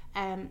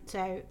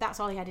 So that's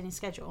all he had in his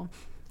schedule.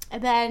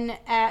 And then,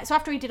 so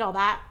after he did all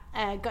that,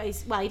 he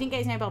didn't get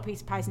his Nobel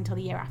Peace Prize until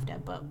the year after,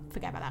 but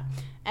forget about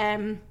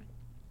that.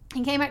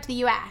 He came back to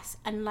the US,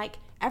 and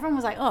everyone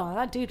was like, oh,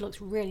 that dude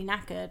looks really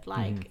knackered.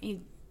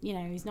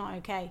 He's not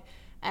okay.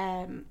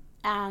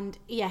 And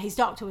his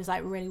doctor was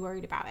really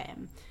worried about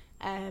him.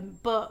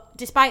 But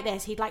despite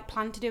this, he'd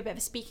planned to do a bit of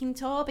a speaking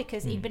tour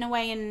because he'd been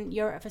away in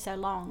Europe for so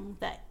long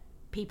that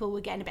people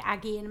were getting a bit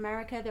aggy in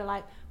America. They're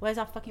like, where's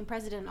our fucking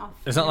president off?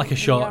 It's not a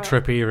short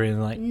trip here in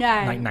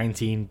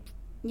 19...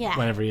 Yeah.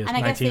 Whenever he is.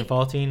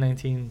 1914,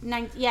 19...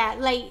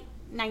 late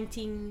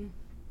 19...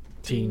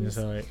 Teens,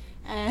 right.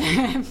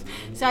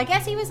 So I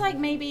guess he was like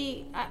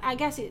maybe. I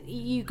guess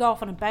you go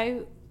off on a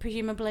boat,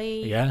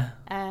 presumably. Yeah.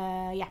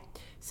 Yeah.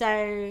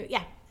 So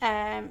yeah.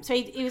 So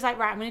he was like,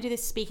 right, I'm going to do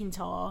this speaking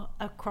tour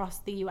across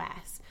the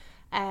US.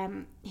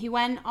 He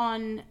went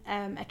on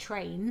a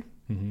train,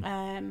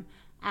 and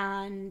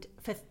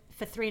for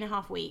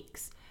 3.5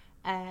 weeks.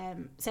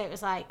 So it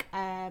was like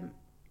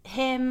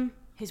him,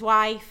 his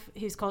wife,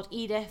 who's called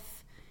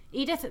Edith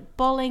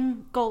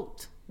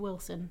Bolingolt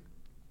Wilson.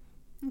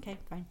 Okay,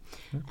 fine.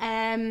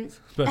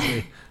 But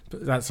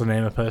that's the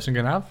name a person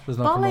can have. There's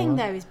Bolling,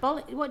 though, is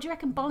Bolling. What do you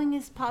reckon? Bolling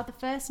is part of the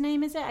first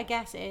name, is it? I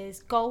guess it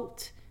is.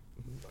 Galt,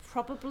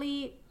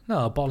 probably.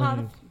 No,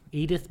 Bolling.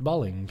 Edith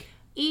Bolling.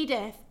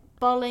 Edith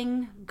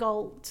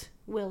Bolingolt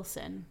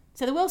Wilson.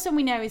 So the Wilson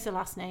we know is the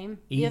last name.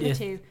 The other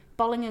two,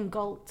 Bolling and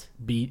Galt.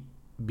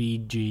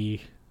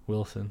 B.G.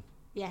 Wilson.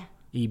 Yeah.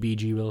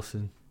 E.B.G.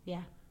 Wilson.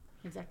 Yeah,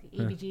 exactly.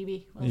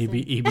 EBGB.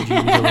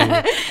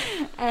 EBGB.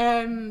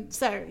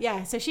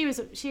 So she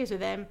was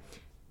with him.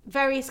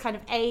 Various kind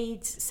of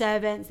aides,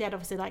 servants. They had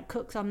obviously like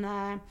cooks on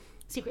there,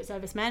 Secret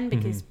Service men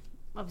because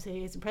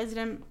obviously he's the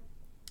president,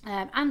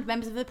 and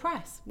members of the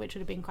press, which would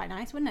have been quite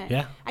nice, wouldn't it?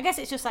 Yeah. I guess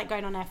it's just like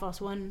going on Air Force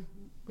One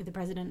with the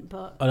president,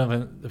 but I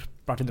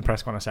think the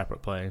press go on a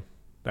separate plane.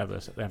 They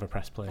have a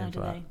press plane for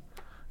that.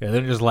 Yeah, they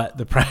don't just let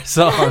the press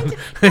on.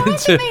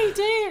 What do they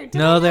do?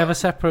 No, they have a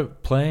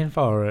separate plane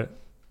for it.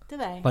 Do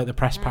they? Like the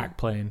press pack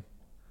plane.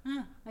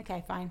 Oh,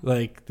 okay, fine.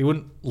 Like they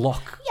wouldn't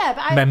lock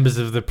members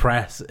of the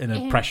press in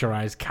a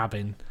pressurized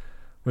cabin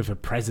with a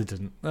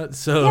president. That's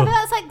so. Yeah, but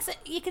that's like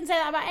you can say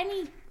that about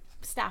any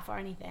staff or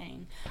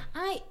anything.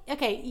 All right.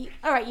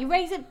 You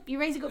raise a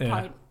good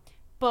point,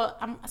 but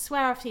I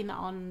swear I've seen that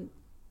on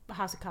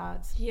House of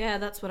Cards. Yeah,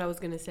 that's what I was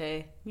gonna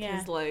say.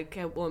 Because like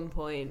at one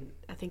point,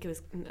 I think it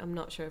was, I'm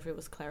not sure if it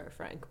was Clara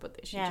Frank, but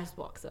she just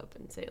walks up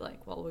and say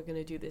like, "Well, we're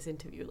gonna do this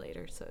interview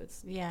later," so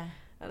it's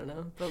I don't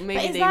know, but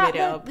maybe they made it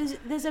up.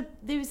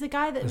 There was the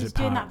guy that was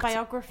doing that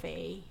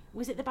biography.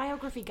 Was it the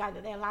biography guy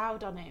that they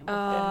allowed on it?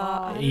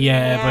 But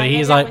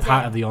he's like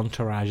part of the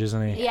entourage,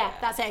 isn't he? Yeah,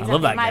 that's it. Exactly. I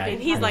love that guy.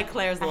 He's like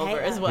Claire's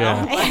lover as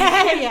well.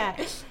 Yeah.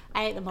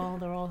 I hate them all.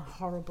 They're all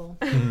horrible.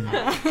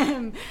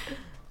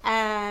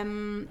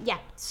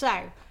 So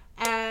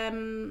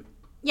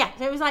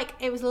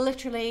it was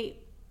literally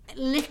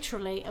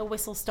a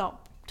whistle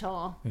stop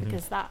tour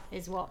because that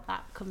is what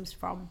that comes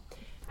from.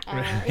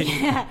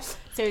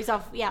 So he's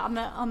off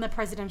on the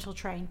presidential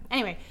train.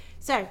 Anyway,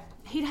 so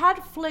he'd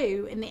had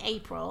flu in the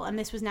April and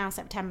this was now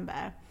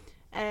September.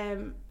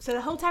 So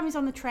the whole time he's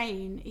on the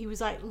train, he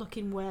was like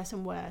looking worse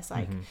and worse,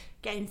 like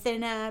getting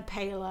thinner,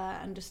 paler,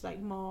 and just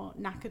like more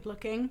knackered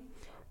looking.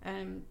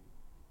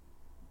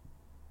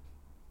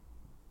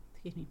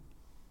 Excuse me.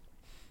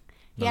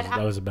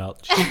 That was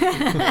about.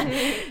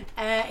 He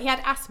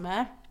had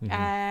asthma,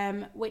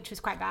 which was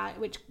quite bad,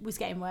 which was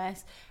getting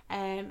worse,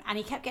 and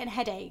he kept getting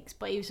headaches.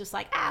 But he was just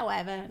like,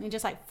 whatever, and he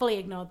just like fully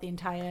ignored the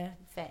entire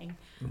thing.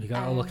 You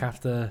gotta look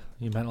after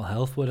your mental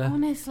health, would it?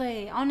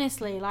 Honestly,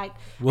 like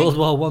World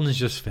War One's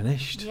just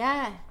finished.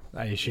 Yeah.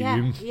 I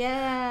assume.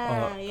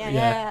 Yeah,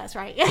 that's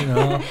right. You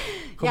know,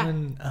 come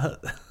and.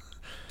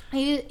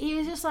 He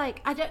was just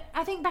like,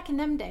 I think back in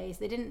them days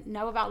they didn't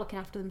know about looking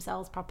after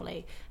themselves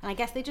properly, and I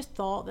guess they just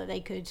thought that they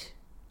could.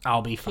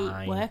 I'll be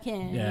fine.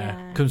 Working.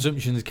 Yeah.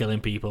 Consumption's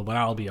killing people, but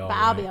I'll be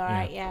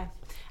alright. Yeah.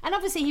 And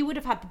obviously he would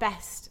have had the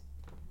best,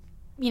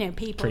 people,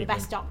 treatment. The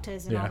best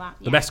doctors and all that.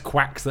 The best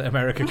quacks that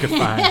America could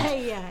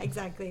find. Yeah,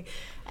 exactly.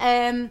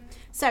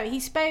 So he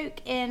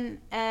spoke in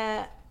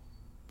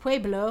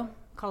Pueblo,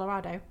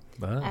 Colorado.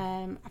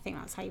 I think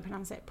that's how you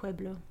pronounce it,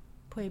 Pueblo.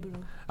 I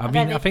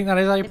think that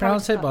is how you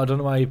pronounce it, but I don't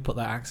know why you put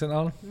that accent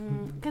on.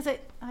 Because I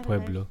don't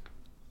Pueblo.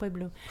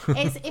 Pueblo.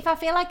 It's if I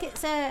feel like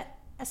it's a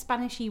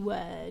Spanish-y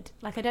word,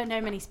 like I don't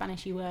know many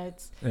Spanish-y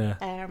words.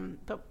 Yeah.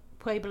 But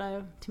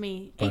Pueblo to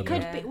me, Pueblo.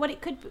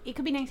 it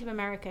could be Native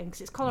American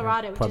because it's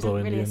Colorado, which Pueblo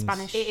isn't really Indians. a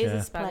Spanish. It is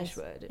a Spanish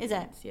place. word. Is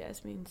it? Yeah, it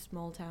means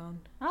small town.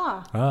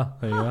 There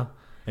you go.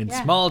 In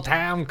small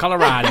town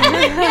Colorado.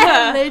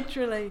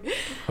 Literally.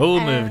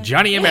 Home of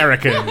Johnny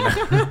American.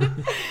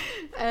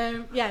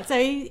 So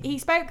he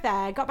spoke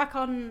there, got back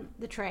on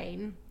the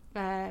train.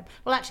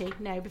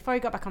 Before he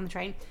got back on the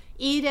train,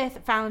 Edith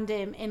found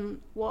him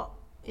in what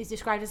is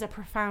described as a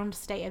profound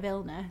state of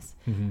illness.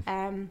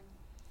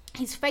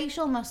 His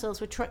facial muscles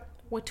were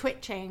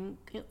twitching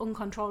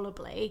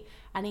uncontrollably,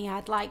 and he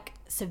had like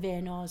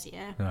severe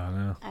nausea. Oh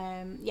no.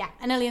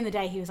 And early in the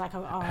day he was like,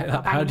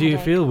 how do you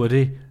feel,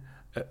 Woody?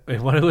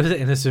 What was it?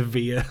 In a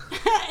severe...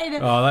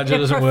 that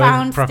joke doesn't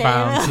work.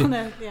 Profound.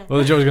 Well,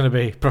 the joke's going to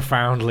be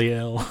profoundly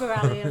ill.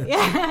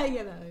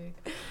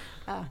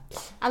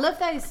 I love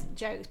those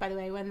jokes, by the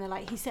way, when they're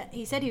like, he said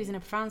he was in a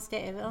profound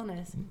state of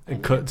illness. I'm in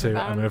a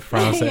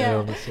profound state of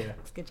illness, yeah.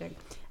 It's a good joke.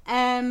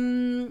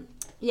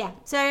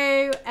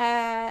 So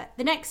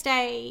the next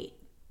day,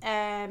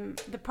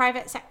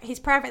 his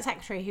private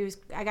secretary, who's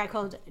a guy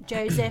called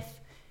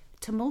Joseph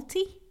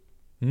Tumulty.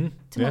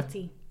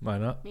 Tumulty. Yeah. Why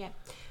not? Yeah.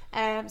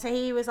 So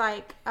he was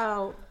like,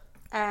 he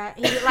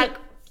like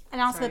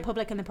announced to the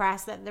public and the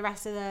press that the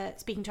rest of the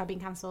speaking tour had been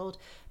cancelled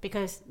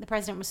because the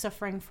president was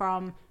suffering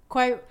from,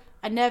 quote,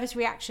 a nervous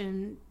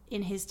reaction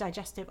in his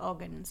digestive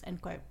organs,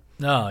 end quote.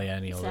 Oh, yeah,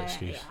 any old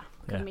excuse. Yeah,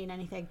 couldn't mean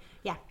anything.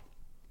 Yeah.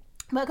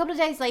 But a couple of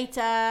days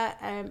later,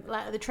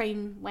 the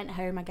train went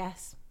home, I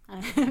guess.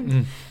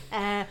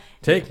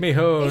 Take me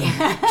home,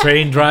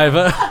 train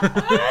driver.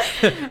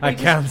 I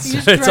can't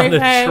sit on the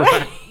train.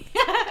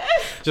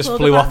 Just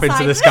flew off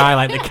into the sky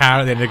like the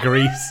car at the end of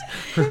Grease.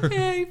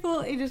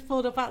 He just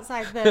pulled up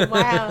outside the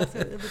White House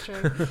at the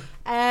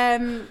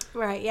train.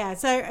 Right, yeah.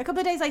 So a couple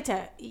of days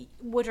later,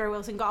 Woodrow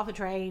Wilson got off a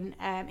train.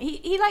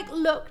 He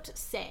looked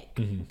sick,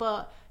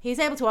 but he was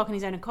able to walk on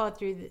his own accord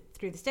through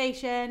the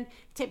station.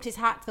 Tipped his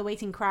hat to the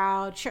waiting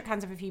crowd, shook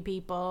hands with a few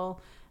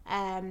people,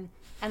 and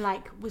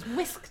was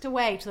whisked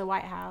away to the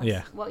White House.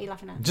 Yeah. What are you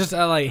laughing at? Just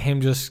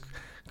him just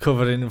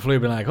covered in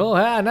fluid, being like, "Oh,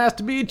 hi, nice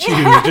to meet you."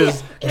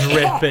 Just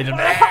dripping,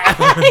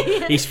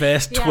 his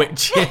face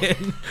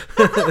twitching.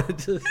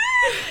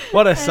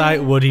 What a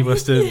sight Woody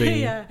must have been.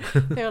 Yeah.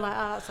 They were like,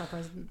 "Oh, that's our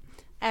president."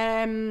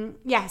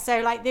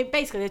 So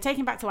they're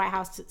taking him back to the White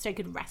House so he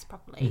could rest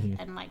properly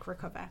and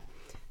recover,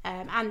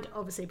 and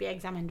obviously be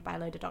examined by a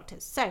load of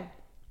doctors. So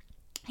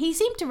he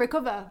seemed to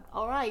recover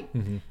all right,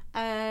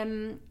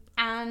 and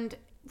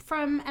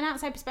from an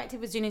outside perspective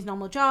was doing his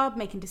normal job,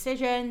 making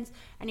decisions,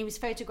 and he was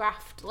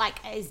photographed at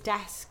his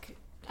desk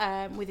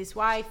with his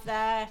wife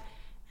there.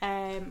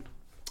 And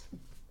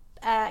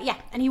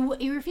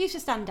he refused to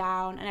stand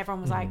down, and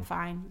everyone was like,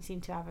 fine, you seem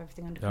to have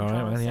everything under control.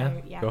 All right,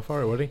 man, yeah. Go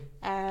for it, Woody.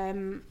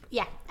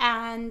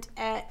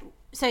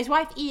 So his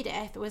wife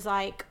Edith was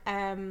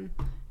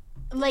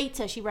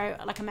later she wrote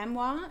a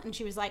memoir, and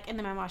she was in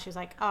the memoir she was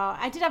like, oh,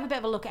 I did have a bit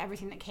of a look at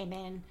everything that came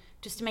in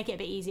just to make it a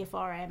bit easier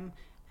for him.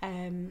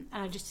 And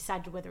I just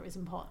decided whether it was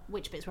important,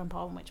 which bits were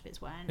important, which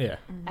bits weren't. Yeah.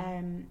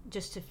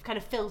 Just to kind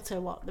of filter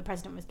what the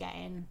president was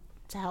getting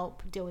to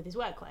help deal with his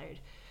workload.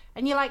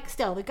 And you're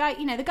still the guy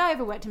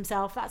overworked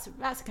himself. That's a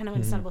kind of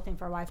understandable thing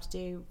for a wife to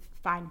do.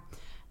 Fine.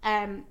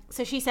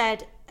 So she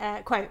said,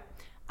 quote,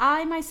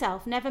 I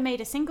myself never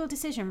made a single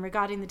decision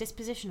regarding the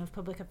disposition of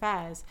public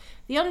affairs.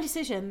 The only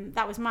decision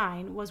that was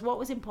mine was what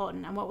was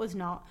important and what was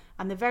not,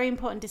 and the very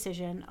important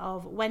decision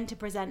of when to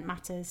present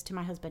matters to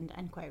my husband,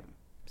 end quote.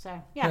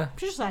 So,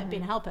 just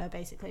being a helper,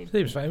 basically.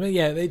 Seems fine.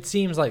 Yeah, it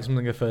seems like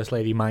something a First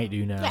Lady might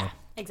do now. Yeah,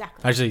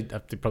 exactly. Actually,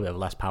 they probably have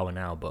less power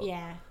now, but...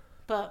 Yeah,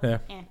 but... Yeah.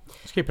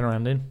 Just keeping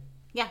around in.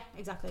 Yeah,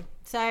 exactly.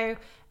 So,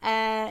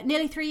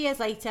 nearly 3 years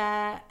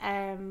later,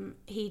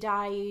 he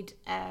died...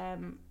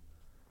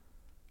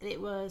 it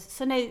was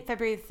Sunday,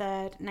 February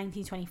 3rd,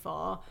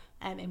 1924,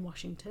 in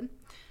Washington,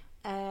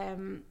 at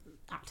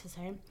his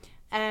home.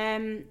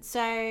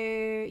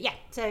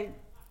 So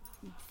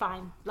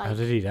fine. How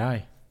did he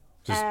die?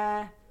 Just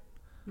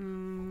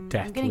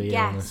deathly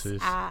illnesses.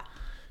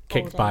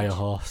 Kicked by a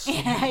horse.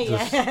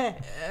 Yeah.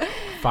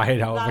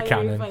 Fired out of a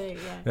cannon. Funny,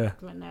 yeah.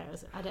 No,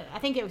 I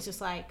think it was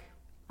just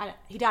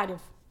he died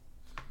of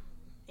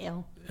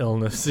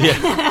illness.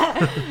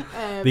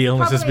 Yeah. The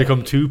illness has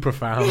become too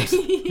profound.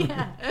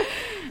 Yeah.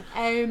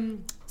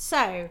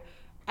 So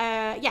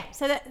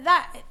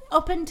that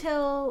up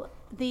until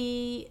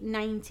the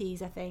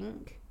 90s, I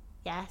think.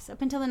 Yes,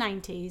 up until the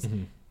 90s,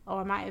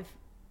 or I might have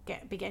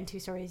be getting two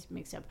stories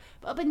mixed up.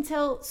 But up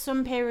until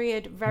some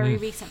period very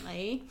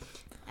recently,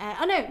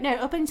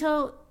 up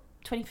until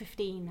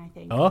 2015, I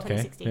think. Oh, okay.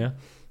 2016. Yeah.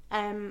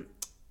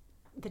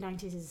 The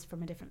 90s is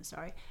from a different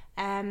story.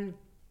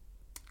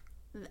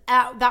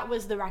 That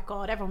was the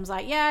record. Everyone was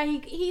like, yeah,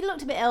 he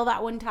looked a bit ill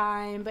that one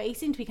time, but he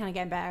seemed to be kind of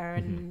getting better,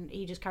 and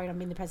he just carried on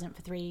being the president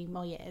for 3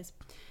 more years.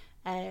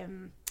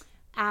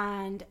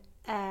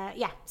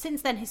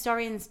 Since then,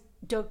 historians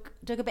dug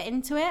a bit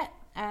into it,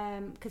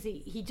 because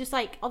he just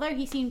although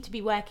he seemed to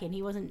be working,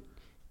 he wasn't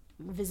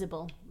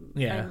visible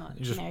very much.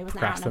 He just he wasn't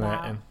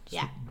procrastinating,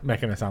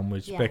 making a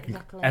sandwich, making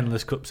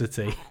endless cups of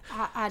tea.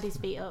 Had his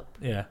feet up,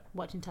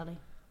 watching telly.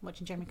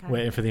 Watching Jeremy Kyle.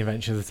 Waiting for the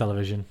invention of the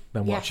television,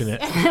 then watching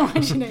it.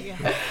 Watching it,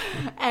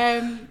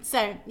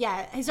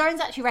 yeah. Historians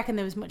actually reckon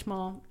there was much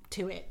more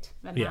to it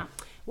than that.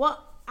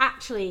 What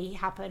actually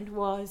happened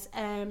was,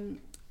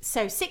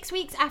 6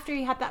 weeks after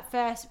he had that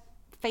first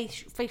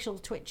facial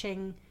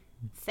twitching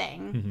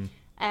thing,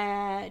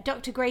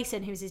 Dr.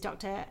 Grayson, who was his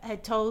doctor,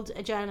 had told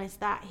a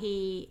journalist that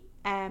he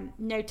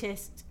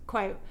noticed,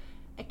 quote,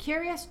 a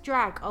curious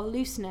drag or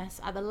looseness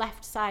at the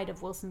left side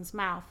of Wilson's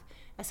mouth,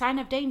 a sign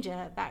of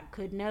danger that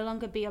could no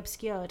longer be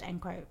obscured,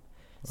 end quote.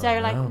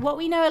 So, what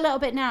we know a little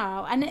bit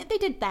now, and they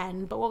did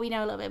then, but what we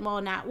know a little bit more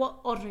now, what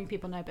ordinary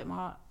people know a bit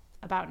more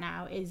about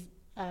now is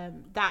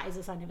that is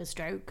a sign of a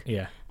stroke.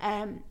 Yeah.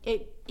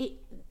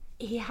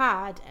 He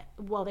had,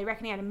 they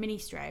reckon he had a mini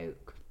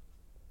stroke.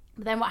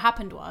 But then what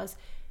happened was,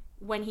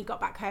 when he got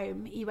back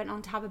home, he went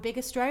on to have a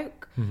bigger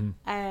stroke.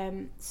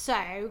 In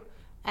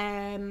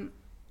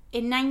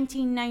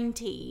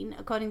 1919,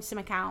 according to some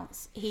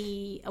accounts,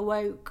 he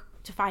awoke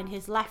to find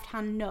his left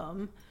hand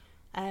numb,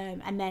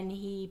 and then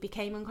he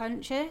became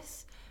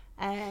unconscious.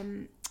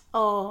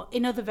 Or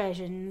in other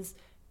versions,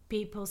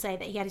 people say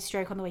that he had a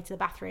stroke on the way to the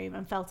bathroom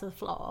and fell to the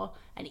floor,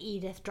 and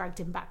Edith dragged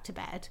him back to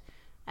bed.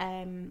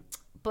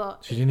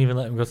 But she didn't even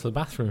let him go to the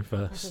bathroom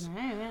first.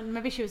 I don't know.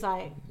 Maybe she was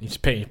like, he's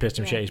pissed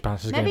him shit his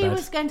pants. Maybe he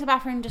was going to the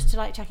bathroom just to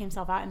like check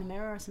himself out in the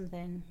mirror or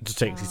something. Just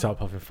takes his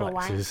top off and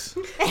flexes.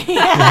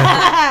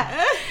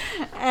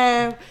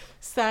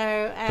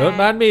 Don't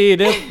mind me,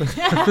 Edith.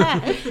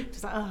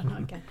 Just like, oh,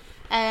 not again.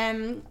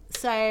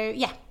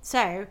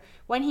 So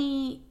when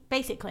he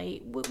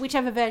basically,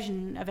 whichever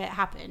version of it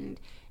happened,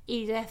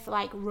 Edith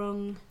like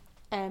rung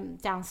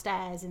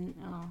downstairs, and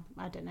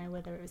I don't know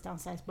whether it was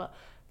downstairs, but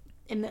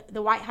in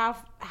the White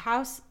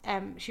House,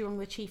 she rung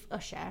the chief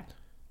usher,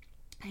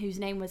 whose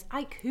name was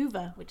Ike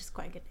Hoover, which is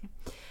quite a good name.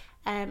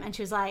 And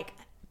she was like,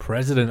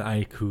 President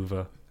Ike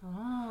Hoover.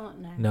 Oh,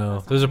 no.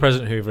 There's a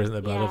President Hoover, isn't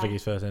there? But I don't think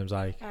his first name's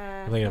Ike.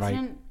 I think it's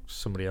like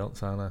somebody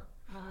else, aren't I?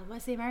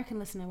 Where's the American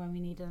listener when we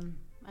need them?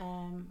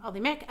 I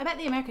bet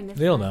the American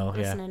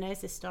listener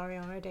knows this story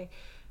already.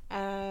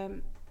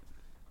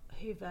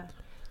 Hoover.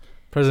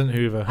 President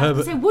Hoover. I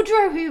was going to say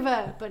Woodrow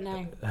Hoover, but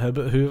no.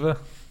 Herbert Hoover?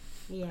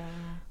 Yeah.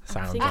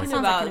 Sounds like an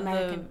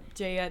American. The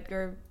J.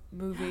 Edgar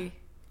movie.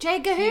 J.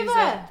 Edgar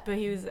Hoover? But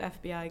he was the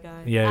FBI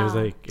guy. Yeah, he was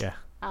like, yeah.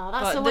 Oh,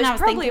 that's the one I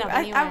was thinking of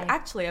anyway.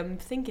 Actually, I'm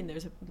thinking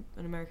there's an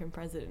American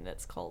president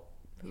that's called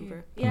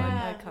Hoover.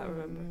 Yeah. I can't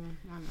remember.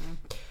 I don't know.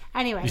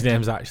 Anyway. His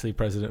name's actually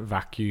President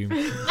Vacuum.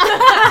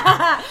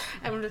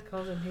 Everyone just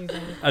calls him Hoover.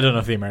 I don't know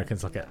if the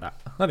Americans will get that.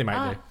 Well, they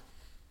might do.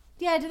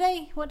 Yeah, do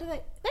they? What do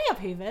they? They have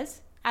Hoovers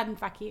and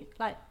vacuum.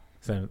 But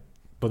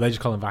they just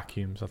call them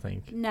vacuums, I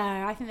think. No,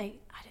 I don't think they.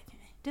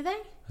 Do they?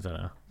 I don't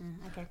know.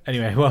 Okay.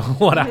 Anyway, well,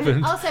 what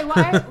happened? Also,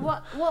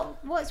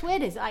 what's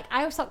weird is like I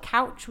always thought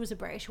couch was a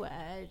British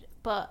word,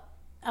 but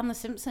on The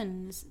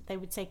Simpsons they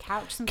would say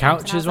couch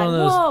sometimes. Couch is one of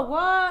those.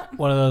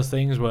 One of those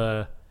things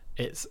where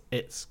it's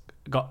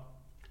got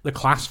the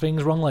class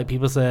things wrong. Like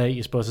people say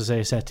you're supposed to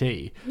say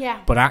settee.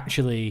 Yeah. But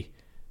actually,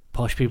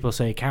 posh people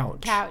say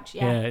couch. Couch.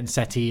 Yeah. Yeah, and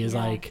settee is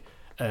like.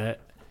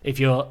 If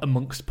you're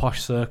amongst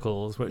posh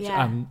circles, which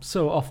I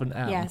so often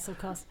am. Yes, of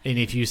course. And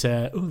if you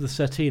say, oh, the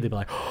settee, they'll be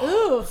like,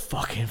 oh,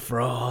 fucking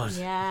fraud.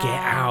 Yeah. Get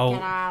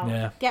out.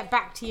 Yeah. Get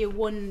back to your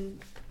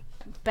one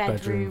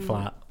bedroom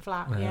flat.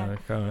 Yeah.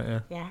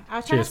 Yeah. I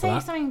was trying to say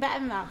something better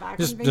than that, but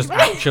just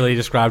actually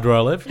described where I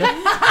live.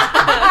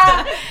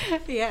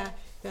 Yeah,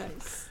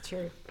 that's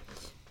true.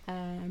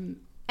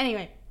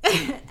 Anyway.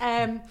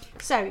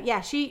 So,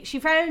 yeah, she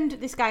phoned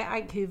this guy,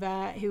 Ike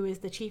Hoover, who was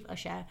the chief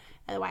usher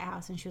at the White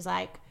House, and she was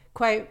like,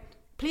 quote,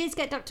 please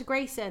get Dr.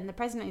 Grayson. The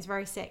president is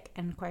very sick,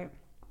 end quote.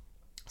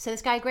 So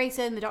this guy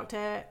Grayson, the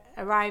doctor,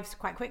 arrives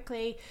quite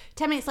quickly.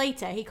 10 minutes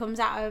later, he comes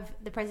out of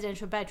the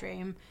presidential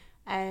bedroom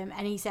and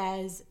he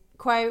says,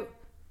 quote,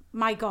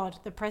 my God,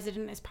 the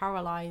president is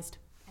paralyzed,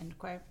 end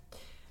quote.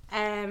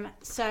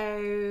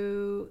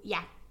 So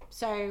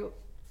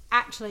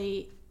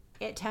actually,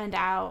 it turned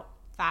out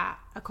that,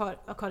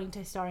 according to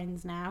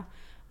historians now,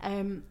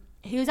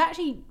 he was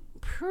actually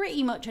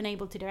pretty much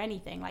unable to do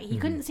anything. Like he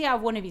couldn't see out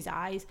of one of his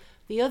eyes.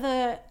 The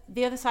other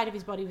side of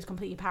his body was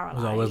completely paralyzed.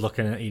 I was always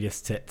looking at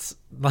Edith's tits.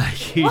 Like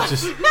he's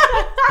just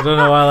I don't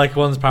know why like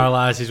one's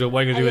paralyzed. He's what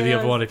are you gonna do with the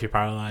other one if you're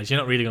paralyzed? You're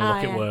not really gonna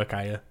look at work,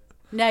 are you?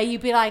 No, you'd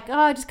be like, oh,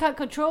 I just can't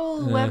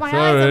control where my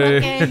eyes are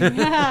looking.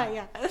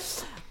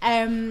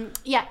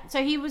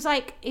 So he was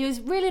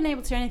really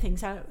unable to do anything.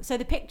 So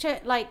the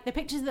pictures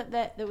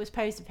that was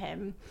posed of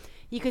him,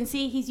 you can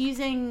see he's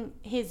using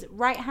his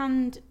right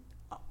hand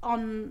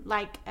on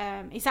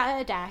he's sat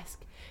at a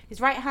desk.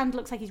 His right hand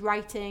looks like he's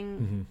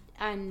writing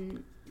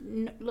and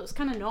looks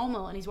kind of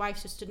normal, and his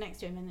wife's just stood next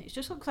to him, and it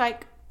just looks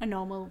like a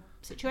normal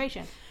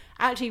situation.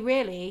 Actually,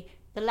 really,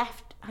 the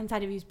left hand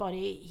side of his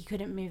body, he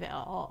couldn't move it at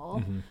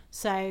all.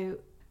 So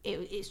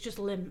it's just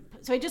limp.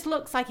 So it just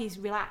looks like he's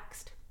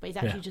relaxed, but he's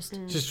actually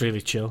just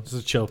really chill. Just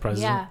a chill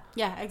president.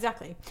 Yeah,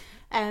 exactly.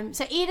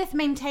 So Edith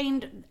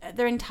maintained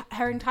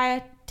her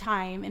entire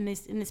time in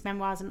this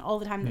memoirs and all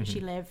the time that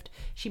she lived,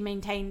 she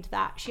maintained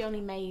that she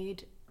only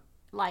made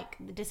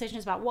the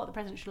decisions about what the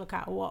president should look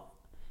at or what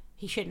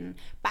he shouldn't.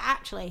 But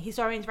actually,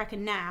 historians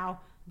reckon now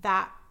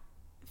that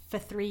for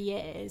 3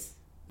 years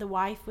the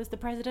wife was the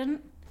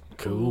president.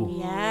 Cool.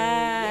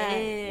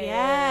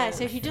 Yeah.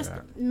 So she just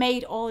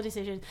made all the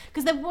decisions,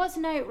 because there was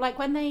no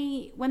when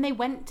they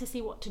went to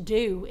see what to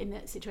do in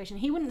that situation,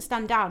 he wouldn't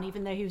stand down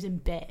even though he was in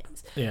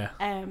bits. Yeah.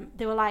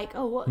 They were like,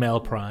 oh, what? Male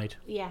pride.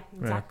 Yeah,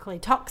 exactly.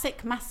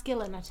 Toxic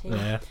masculinity.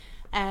 Yeah.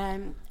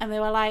 And they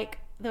were like,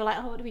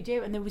 oh, what do we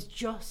do? And there was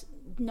just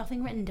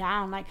nothing written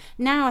down. Like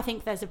now, I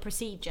think there's a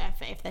procedure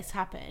for if this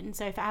happens.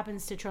 So if it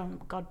happens to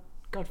Trump, God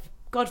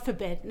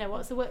forbid. No,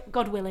 what's the word?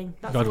 God willing.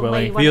 That's God the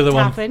willing. way you want the other it to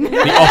one. happen.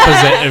 The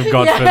opposite of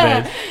God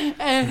forbid.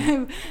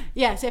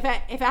 So if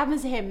it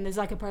happens to him, there's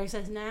like a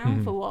process now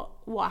for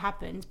what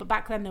happens. But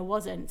back then there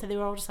wasn't. So they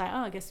were all just like, oh,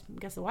 I guess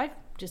the wife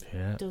just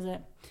does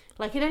it.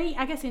 Like in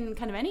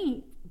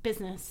any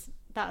business,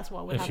 that's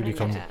what would happen. If you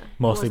become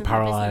mostly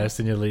paralysed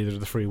and you're the leader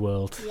of the free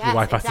world, your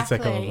wife has to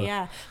take over.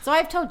 Yeah. So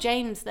I've told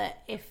James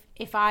that if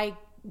I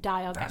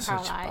die, I'll get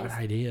paralysed. That's a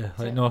bad idea.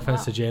 No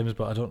offence to James,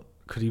 but I don't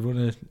could he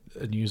run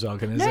a news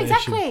organisation? No,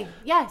 exactly.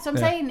 Yeah, so I'm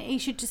saying he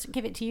should just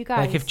give it to you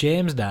guys. Like if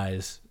James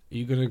dies, are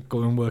you gonna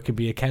go and work and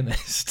be a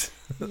chemist?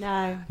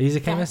 No, he's a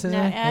chemist,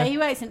 isn't he? He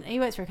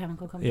works for a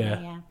chemical company.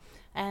 Yeah.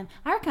 I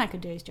reckon I could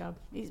do his job.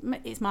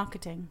 It's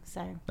marketing,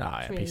 so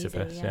really piece of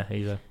piss. Yeah,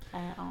 he's a.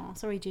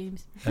 Sorry,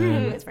 James. He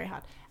works very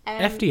hard.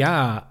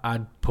 FDR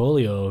had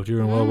polio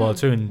during World War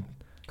II and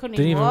couldn't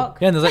even walk.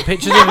 Yeah, and there's like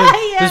pictures of him.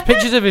 There's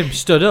pictures of him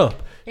stood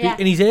up,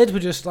 and his aides were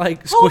just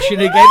like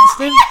squishing against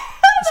him.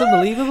 It's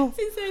unbelievable.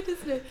 It's insane,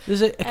 isn't it?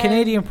 There's a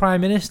Canadian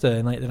Prime Minister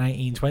in like the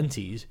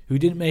 1920s who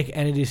didn't make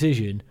any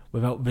decision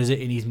without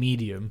visiting his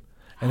medium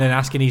and then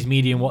asking his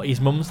medium what his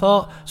mum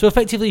thought. So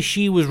effectively,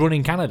 she was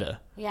running Canada.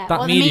 Yeah,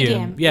 that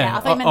medium. Yeah, I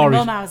thought you meant the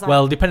mum. I was like,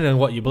 well, depending on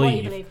what you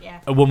believe,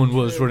 a woman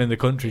was running the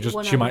country.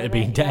 Just she might have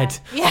been dead.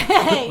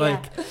 Yeah,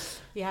 like,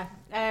 yeah.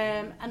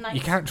 And like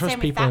you can't trust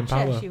people in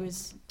power. She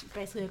was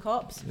basically a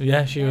corpse.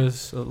 Yeah, she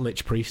was a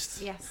lich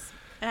priest. Yes.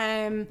 So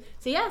I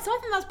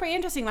think that's pretty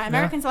interesting. Like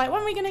Americans are like,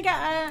 when are we going to get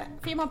a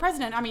female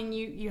president? I mean,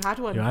 you had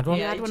one. You had one.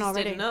 You had one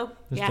already. Didn't know.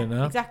 Didn't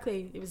know.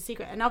 Exactly. It was a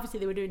secret, and obviously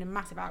they were doing a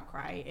massive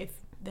outcry if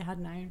they had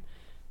known.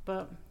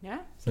 But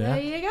there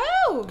you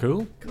go.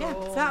 Cool. Yeah,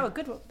 so that was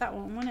good. That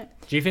one, wasn't it?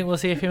 Do you think we'll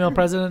see a female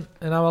president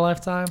in our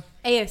lifetime?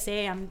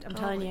 AOC, I'm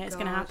telling you, it's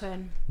going to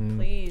happen.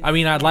 Please. I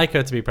mean, I'd like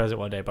her to be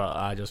president one day, but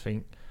I just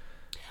think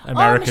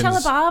Americans.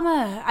 Michelle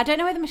Obama. I don't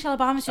know whether Michelle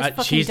Obama's just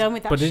fucking done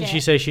with that. But didn't she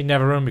say she'd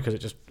never run because it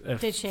just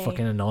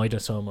fucking annoyed her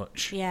so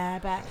much? Yeah,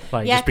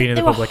 but just being in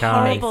the public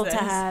eye. Horrible to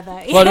her,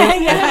 though. Well,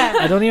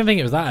 I don't even think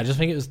it was that. I just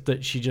think it was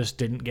that she just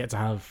didn't get to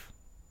have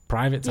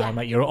private time.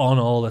 Like you're on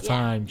all the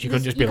time. She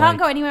couldn't just be like. You can't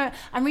go anywhere.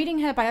 I'm reading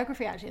her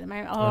biography actually at the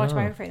moment.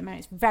 Autobiography at the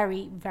moment. It's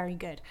very, very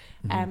good.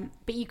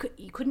 But you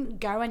couldn't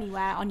go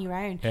anywhere on your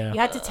own. Yeah. You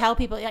had to tell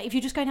people, like, if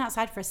you're just going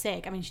outside for a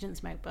cig. I mean, she didn't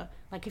smoke, but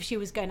like if she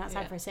was going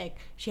outside for a cig,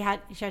 she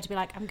had to be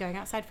like, I'm going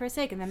outside for a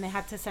cig, and then they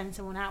had to send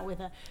someone out with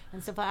her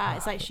and stuff like that.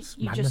 It's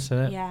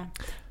like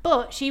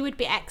But she would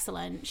be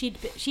excellent.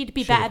 She'd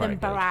be better than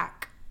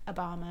Barack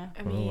Obama.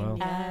 I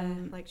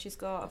mean, like she's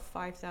got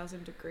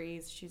 5,000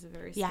 degrees. She's a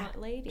very smart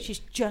lady. She's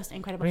just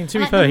incredible. I mean, to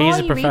be fair, he's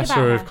a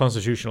professor of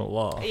constitutional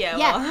law. Yeah,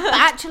 but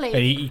actually,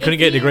 and he couldn't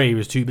get a degree. He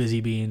was too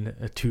busy being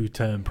a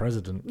 2-term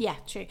president. Yeah,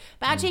 true.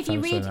 But actually,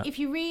 if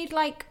you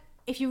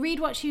read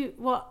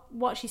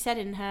what she said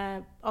in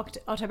her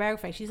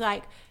autobiography, she's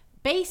like,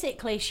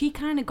 basically, she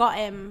kind of got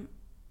him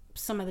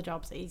some of the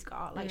jobs that he's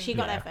got. Like she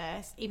got there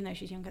first, even though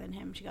she's younger than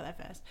him. She got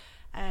there first,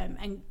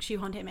 and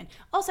shoehorned him in.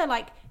 Also,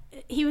 like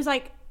he was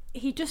like.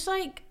 He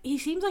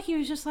seems like he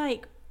was just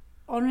like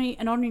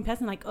an ordinary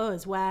person like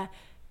us, where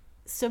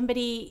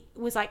somebody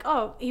was like,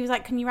 he was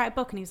like, can you write a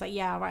book? And he was like,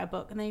 yeah, I'll write a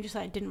book. And then he just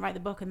like didn't write the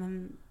book, and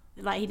then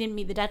like he didn't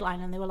meet the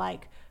deadline, and they were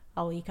like,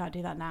 oh, well, you can't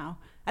do that now.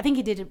 I think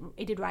he did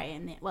write it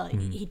in the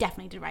he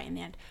definitely did write it in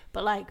the end.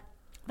 But like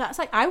that's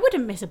like I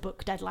wouldn't miss a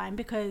book deadline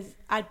because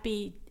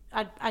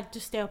I'd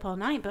just stay up all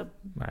night, but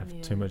I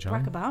have too much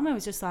on. Barack Obama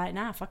was just like,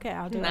 nah, fuck it,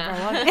 I'll do whatever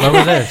I want. When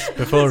was this?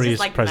 Before his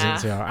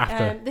presidency or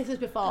after? This was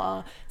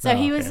before. So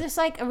he was just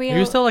like a real... He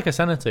was still like a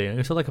senator, he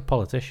was still like a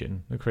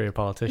politician, a career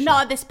politician.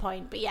 Not at this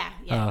point, but yeah.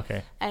 Oh,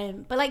 okay.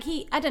 But like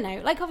I don't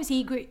know, like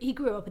obviously he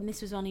grew up, and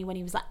this was only when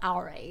he was like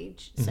our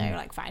age, so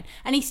like fine.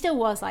 And he still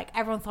was like,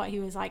 everyone thought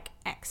he was like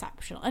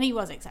exceptional, and he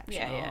was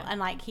exceptional. Yeah. And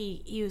like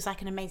he was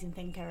like an amazing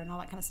thinker and all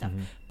that kind of stuff.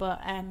 But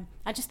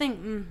I just think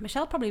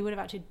Michelle probably would have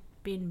actually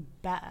been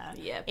better.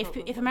 Yeah,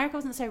 if America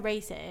wasn't so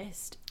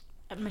racist,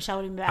 Michelle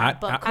would have been better.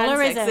 But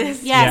colorism,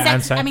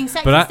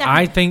 sexist. But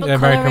I think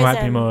America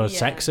might be more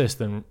sexist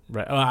than.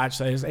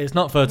 Actually, it's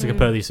not fair to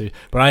compare these two.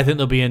 But I think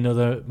there'll be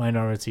another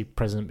minority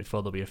president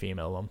before there'll be a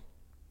female one.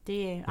 Do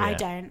you? Yeah. I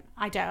don't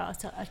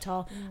at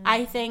all.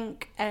 I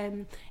think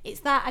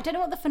it's that I don't know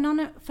what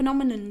the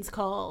phenomenon's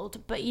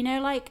called, but you know,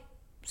 like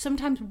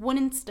sometimes one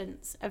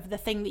instance of the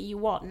thing that you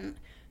want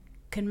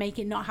can make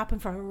it not happen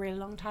for a really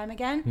long time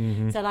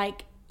again. So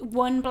like.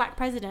 One black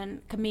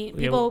president can mean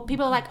people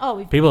are like,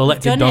 people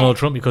elected Donald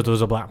Trump because there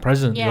was a black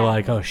president. You're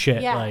like, oh shit,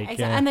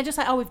 exactly. And they're just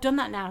like, we've done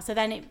that now. So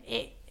then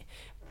it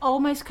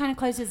almost kind of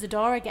closes the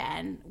door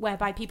again,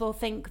 whereby people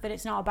think that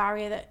it's not a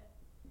barrier that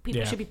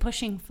people should be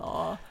pushing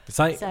for. It's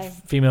like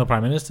female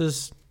prime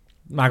ministers,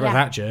 Margaret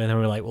Thatcher, and then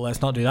we were like, well,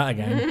 let's not do that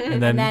again.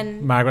 And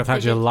then Margaret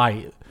Thatcher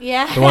light,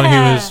 the one who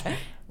was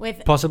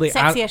with possibly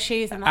sexier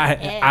shoes and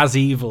as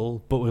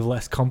evil, but with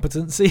less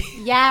competency.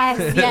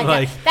 Yes,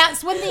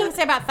 that's one thing to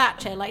say about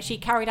Thatcher. Like she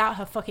carried out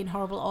her fucking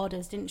horrible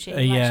orders, didn't she?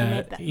 Like,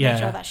 she made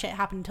sure that shit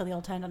happened until they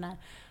all turned on her.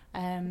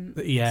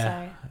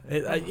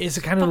 It's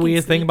a kind of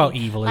weird thing about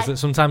evil, is that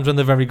sometimes when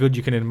they're very good,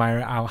 you can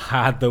admire how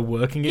hard they're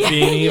working at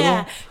being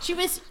evil. She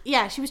was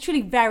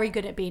truly very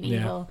good at being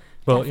evil.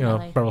 But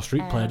definitely. Meryl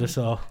Streep played her,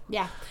 so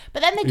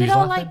but then they did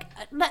all like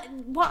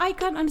what I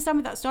can't understand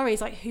with that story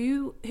is like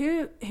who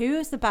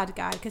is the bad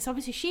guy, because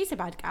obviously she's a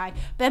bad guy,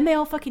 but then they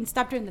all fucking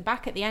stabbed her in the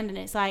back at the end, and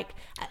it's like,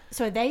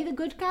 so are they the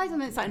good guys?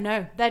 And it's like,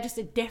 no, they're just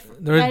a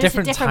different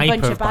type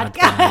bunch of bad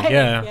guy.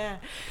 Yeah.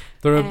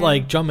 They're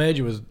like John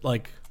Major was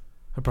like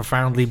a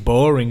profoundly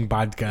boring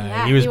bad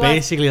guy. He was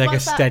basically like a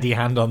steady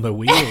hand on the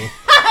wheel.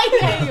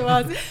 Yeah, he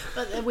was.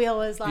 But the wheel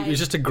was like... It was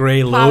just a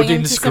grey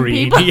loading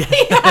screen.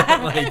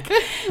 Yeah.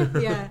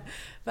 Yeah,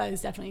 that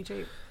is definitely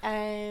true.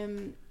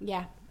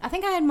 Yeah. I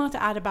think I had more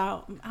to add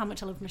about how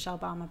much I love Michelle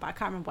Obama, but I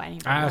can't remember what any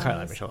of it was. I quite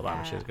like Michelle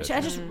Obama. She's good.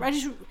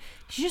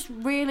 She's just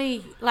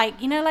really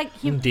like, you know, like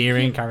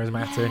endearing,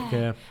 charismatic,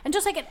 yeah, and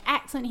just like an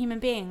excellent human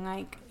being,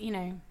 like, you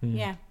know,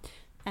 yeah.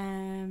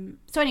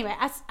 So anyway,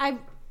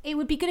 it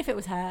would be good if it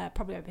was her.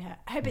 Probably would be her.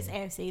 I hope it's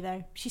AOC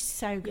though. She's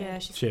so good. Yeah,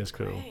 she is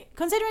cool. Great.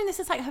 Considering this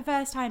is like her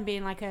first time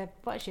being like a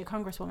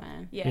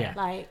congresswoman. Yeah.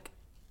 Like.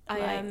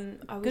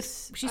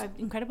 She's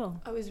incredible.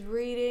 I was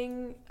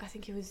reading, I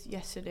think it was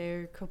yesterday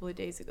or a couple of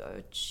days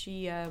ago.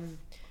 She, I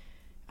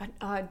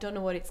don't know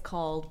what it's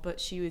called,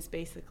 but she was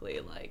basically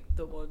like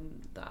the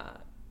one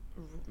that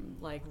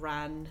like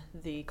ran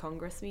the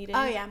Congress meeting.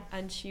 Oh yeah,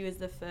 and she was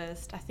the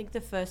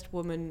first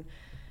woman.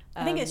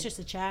 I think it's just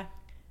a chair.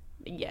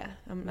 Yeah,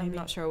 I'm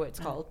not sure what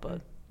it's called,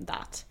 but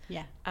that.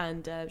 Yeah,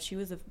 and she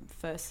was the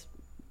first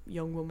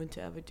young woman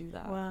to ever do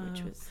that,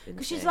 which was insane.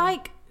 Because she's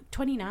like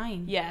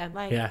 29. Yeah,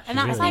 like, yeah, and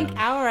that's really like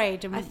our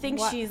age. And I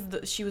think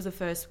she was the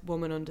first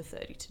woman under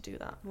 30 to do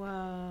that.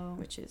 Whoa,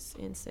 which is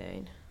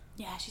insane.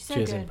 Yeah, she's so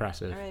good. She's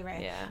impressive. Really,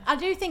 really. Yeah, I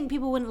do think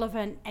people wouldn't love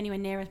her anywhere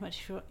near as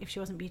much if she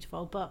wasn't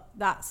beautiful, but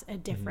that's a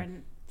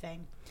different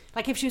thing.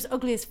 Like if she was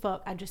ugly as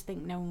fuck, I just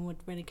think no one would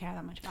really care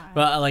that much about her.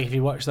 But like if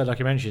you watch that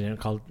documentary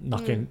called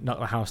Knock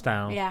the House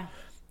Down, yeah,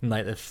 and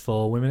like the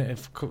 4 women,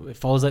 it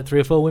follows like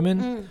 3 or 4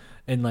 women,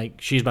 and like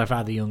she's by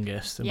far the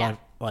youngest, and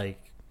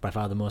by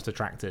far the most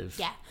attractive.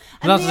 Yeah,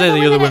 and not to say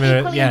the other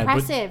women are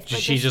impressive, but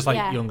she's just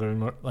like younger and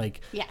more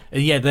like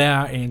they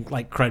are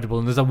like credible.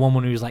 And there's a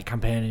woman who's like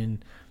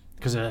campaigning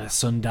because her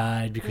son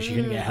died because she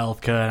couldn't get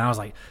healthcare, and I was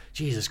like,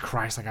 Jesus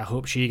Christ, like I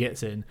hope she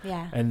gets in.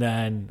 Yeah. And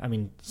then I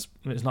mean,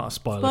 it's not a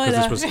spoiler because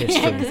this was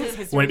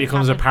history. When it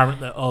becomes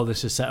apparent that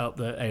this is set up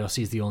that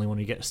AOC is the only one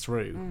who gets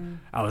through,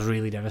 I was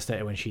really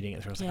devastated when she didn't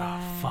get through. I was like,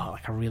 oh fuck,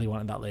 like I really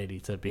wanted that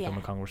lady to become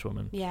a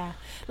congresswoman. Yeah,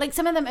 like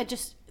some of them are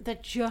they're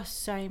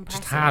just so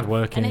impressive, just hard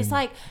working, and it's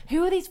like,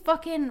 who are these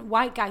fucking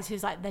white guys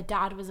who's like their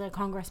dad was a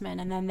congressman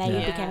and then they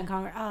became a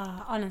congress?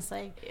 Oh,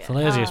 honestly, it's the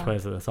laziest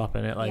place at the top,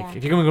 isn't it? Like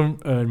if you're coming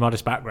from a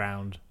modest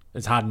background,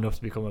 it's hard enough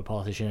to become a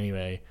politician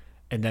anyway.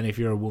 And then if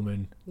you're a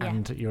woman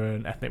and you're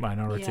an ethnic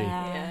minority,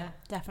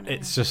 definitely,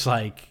 it's just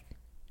like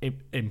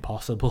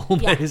impossible.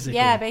 Basically,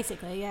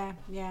 basically,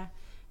 yeah.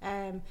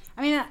 I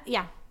mean,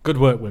 Good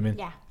work, women.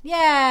 Yeah.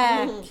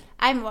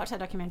 I haven't watched that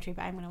documentary,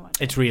 but I'm going to watch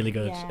it. It's really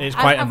good. Yeah. It's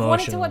quite emotional. I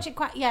wanted to watch it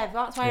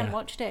that's why I haven't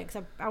watched it,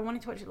 because I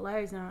wanted to watch it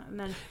loads now. And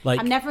then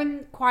I'm never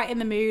quite in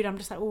the mood. I'm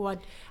just like,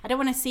 I don't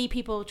want to see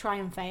people try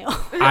and fail.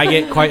 I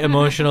get quite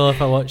emotional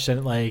if I watch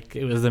it. Like,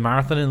 it was the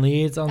marathon in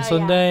Leeds on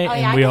Sunday. And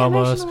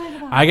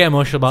I get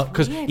emotional about,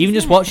 because even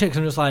just watching it, because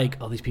I'm just like,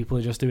 these people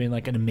are just doing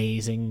like an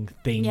amazing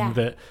thing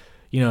that,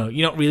 you're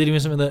not really doing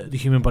something that the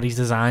human body's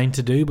designed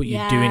to do, but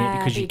you're doing it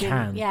because you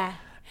can. Yeah.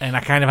 And I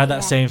kind of had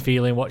that same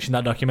feeling watching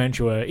that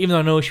documentary where, even though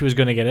I know she was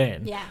going to get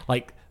in,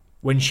 like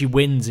when she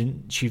wins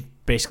and she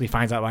basically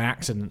finds out by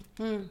accident,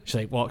 she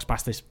like walks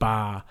past this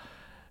bar,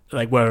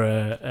 like where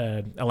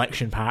a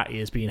election party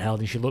is being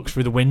held, and she looks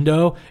through the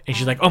window and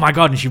she's like, oh my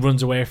God, and she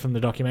runs away from the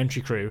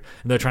documentary crew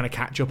and they're trying to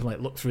catch up and like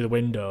look through the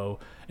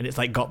window, and it's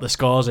like got the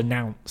scores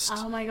announced.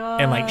 Oh my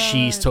God. And like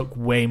she's took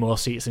way more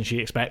seats than she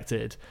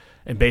expected.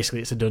 And basically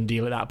it's a done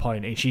deal at that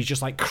point, and she's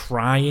just like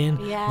crying.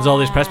 There's all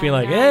this press being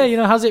like, hey,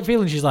 how's it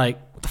feel? And she's like,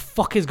 what the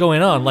fuck is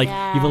going on? Like,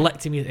 you've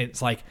elected me.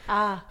 It's like,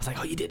 I was like,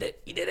 oh, you did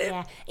it.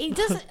 Yeah, it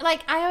does.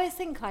 Like, I always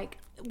think like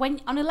when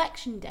on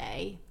election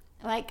day,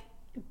 like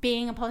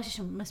being a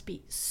politician must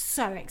be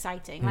so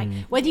exciting. Like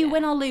whether you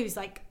win or lose,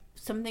 like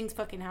something's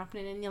fucking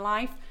happening in your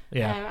life.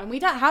 And we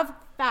don't have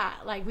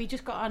that. Like, we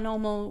just got our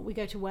normal, we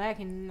go to work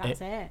and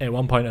that's it. At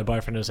one point, her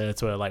boyfriend was saying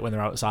to her, like, when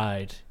they're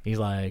outside, he's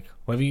like,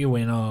 whether you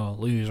win or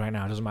lose right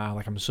now, it doesn't matter.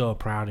 Like, I'm so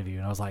proud of you.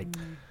 And I was like,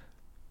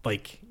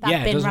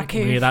 that bin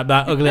raccoon.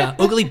 That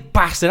ugly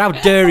bastard. How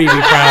dare you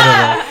be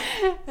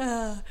proud of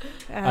her?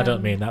 I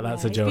don't mean that.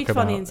 That's a joke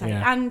about. Funny inside.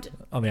 And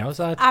on the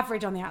outside?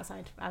 Average on the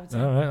outside, I would say.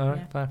 All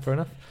right. Fine, fair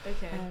enough.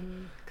 Okay.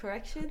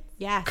 Corrections?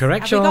 Yeah.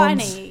 Corrections. Have we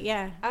got any?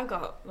 Yeah. I've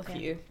got a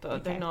few,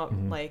 but they're not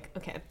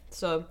okay.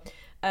 So,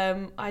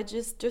 I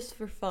just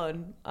for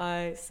fun,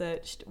 I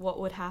searched what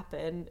would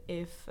happen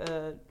if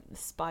a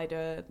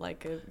spider,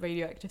 like a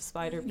radioactive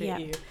spider, bit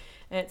you,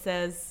 and it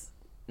says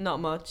not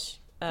much.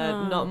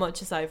 Not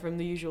much aside from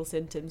the usual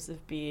symptoms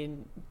of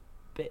being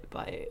bit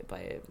by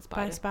a spider.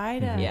 By a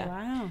spider? Yeah.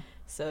 Wow.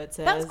 So it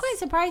says... That's quite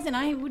surprising.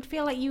 I would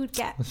feel like you would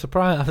get... I'm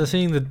surprised after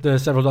seeing the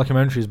several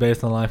documentaries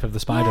based on the life of the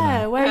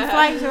Spider-Man. Yeah, where he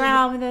flies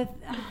around with it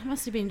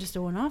must have been just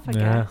a one-off, I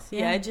guess.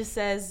 Yeah, it just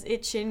says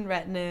itching,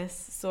 redness,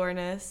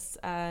 soreness,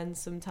 and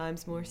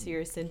sometimes more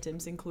serious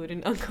symptoms,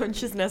 including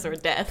unconsciousness or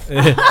death.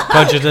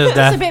 Consciousness, death.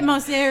 That's a bit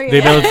more serious.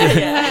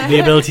 The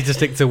ability to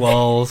stick to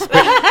walls,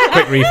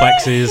 quick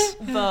reflexes.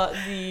 But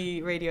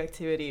the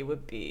radioactivity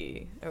would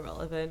be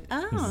irrelevant.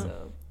 Oh.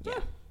 So, yeah.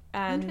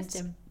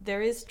 And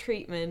there is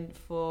treatment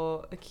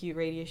for acute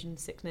radiation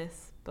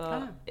sickness,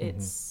 but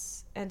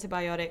it's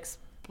antibiotics,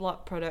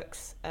 blood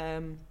products,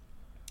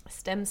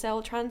 stem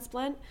cell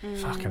transplant.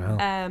 Fucking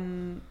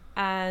hell.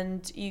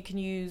 And you can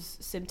use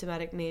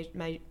symptomatic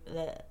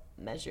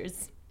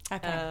measures.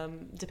 Okay.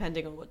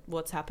 Depending on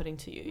what's happening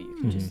to you, you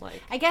can just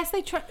like. I guess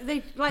they like the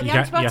you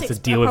antibiotics. have to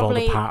deal with all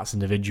the parts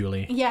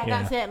individually. Yeah,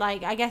 that's it.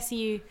 Like I guess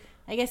the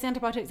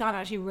antibiotics aren't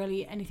actually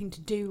really anything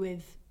to do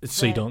with.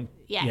 So you don't.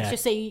 Yeah, it's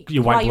just so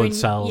your white blood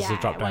cells will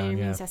drop down. Your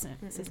immune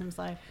system's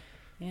low.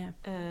 Yeah.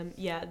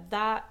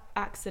 That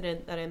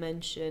accident that I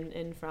mentioned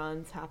in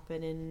France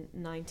happened in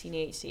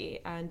 1980,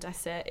 and I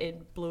said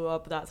it blew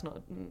up. That's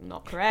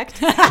not correct.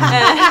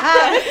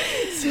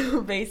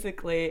 So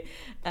basically,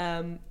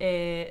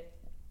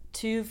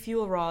 2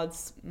 fuel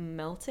rods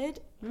melted,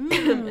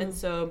 and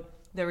so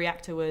the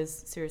reactor was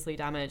seriously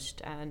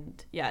damaged.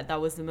 And that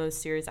was the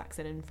most serious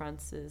accident in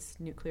France's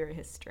nuclear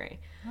history.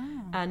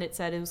 And it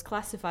said it was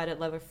classified at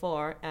level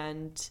 4,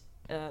 and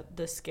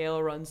the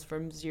scale runs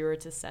from 0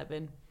 to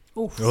 7.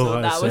 Oof. So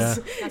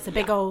that's a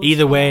big old.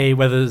 Either way,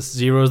 whether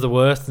 0 is the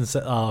worst and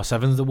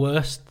 7 is the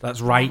worst,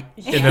 that's right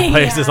in the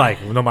place. It's like,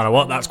 well, no matter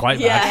what, that's quite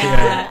bad.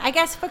 Yeah. I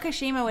guess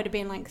Fukushima would have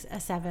been like a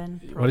 7.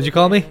 Probably. What did you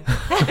call me?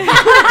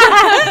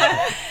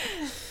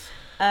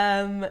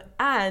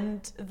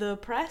 And the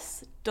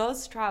press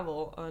does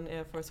travel on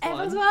Air Force One. Air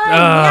Force One,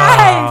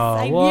 yes,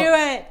 I knew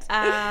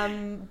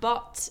it.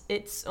 But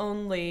it's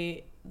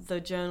only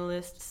the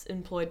journalists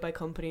employed by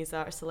companies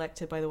that are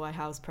selected by the White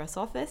House press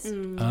office.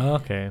 Oh,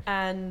 okay.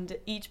 And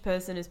each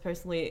person is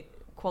personally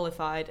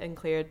qualified and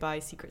cleared by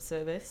Secret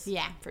Service.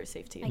 For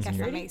safety. I guess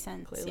that makes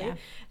sense. Clearly. Yeah.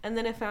 And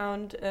then I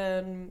found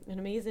an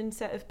amazing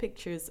set of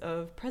pictures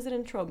of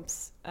President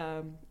Trump's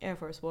Air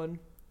Force One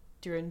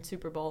during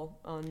Super Bowl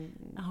on.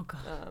 Oh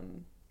God.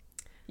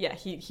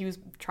 He was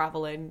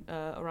traveling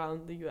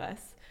around the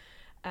US,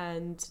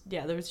 and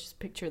there was just a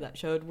picture that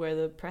showed where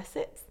the press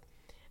sits.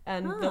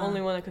 And the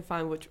only one I could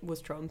find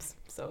was Trump's.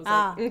 So I was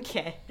like,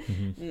 okay,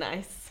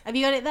 nice. Have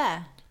you got it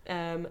there?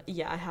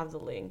 I have the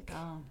link.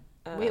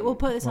 We'll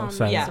put this on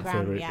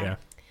Instagram. Yeah.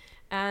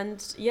 And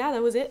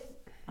that was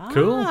it.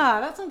 Cool.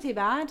 That's not too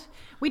bad.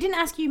 We didn't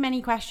ask you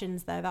many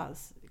questions though.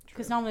 That's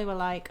because normally we're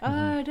like,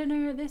 I don't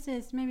know what this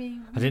is. Maybe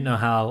I didn't know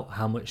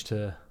how much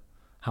to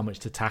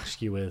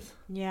task you with.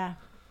 Yeah.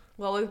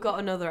 Well, we've got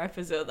another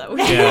episode that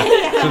we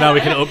So now we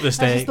can up the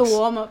stakes. That's just the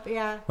warm up,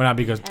 When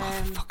Abby goes, for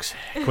fuck's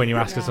sake, when you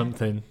ask her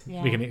something,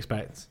 we can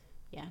expect.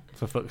 Yeah.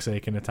 For fuck's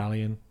sake in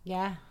Italian.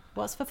 Yeah.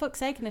 What's for fuck's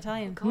sake in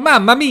Italian?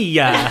 Mamma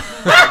mia!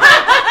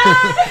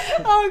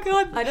 Oh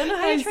God. I don't know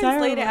how to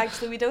translate it.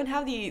 Actually, we don't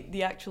have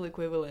the actual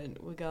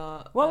equivalent. We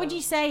got. What would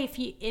you say if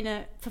you in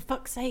a for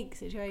fuck's sake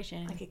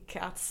situation? Like a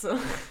cazzo.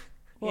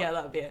 Yeah,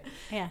 that'd be it.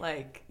 Yeah.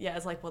 Like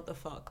it's like what the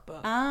fuck,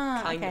 but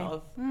kind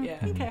of. Yeah.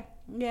 Okay.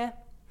 Yeah.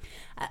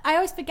 I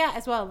always forget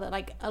as well that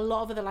like a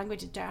lot of other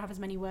languages don't have as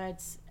many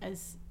words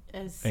as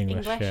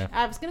English. Yeah.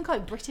 I was going to call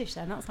it British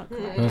then. That's not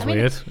correct. That's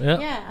weird. Yeah.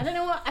 Yeah. I don't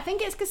know what. I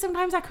think it's because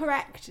sometimes I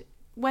correct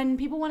when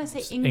people want to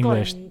say England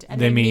English,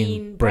 and they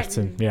mean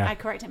Britain. Yeah. I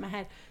correct it in my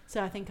head.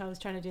 So I think I was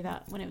trying to do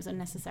that when it was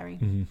unnecessary.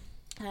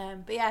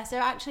 Mm-hmm. But so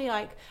actually,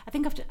 like I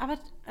think I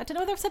don't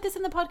know whether I've said this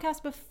in the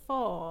podcast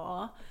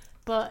before,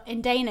 but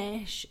in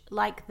Danish,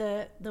 like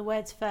the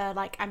words for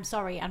like I'm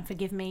sorry and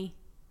forgive me,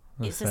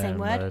 it's the same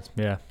word.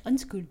 Yeah.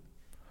 Undskyld.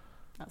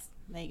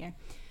 There you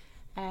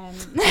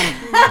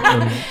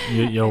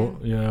go.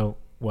 You're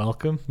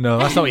welcome. No,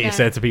 that's not what you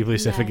said to people who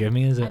say forgive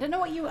me, is it? I don't know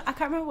what I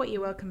can't remember what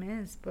your welcome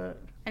is,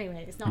 but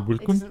anyway, it's not. You're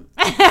welcome.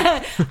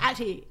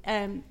 Actually,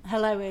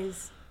 hello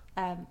is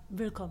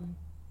willkommen.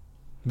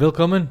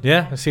 Willkommen.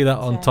 Yeah, I see that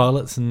on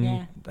toilets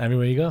and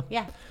everywhere you go.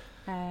 Yeah.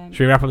 Should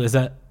we wrap up this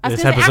episode?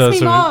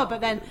 Ask me more,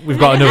 but then we've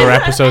got another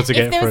episode to get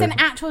through. If there was an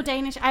actual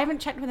Danish, I haven't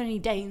checked with any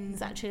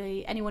Danes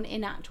actually. Anyone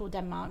in actual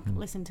Denmark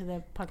listen to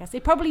the podcast? They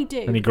probably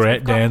do. Any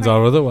great Danes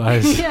or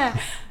otherwise? Yeah,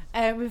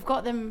 we've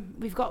got them.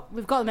 We've got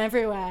them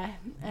everywhere,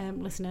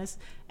 listeners.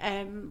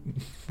 I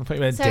thought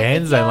you meant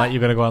Danes then, like you're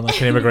going to go on like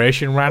an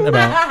immigration rant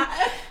about.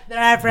 They're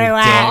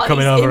everywhere.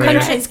 Coming over here.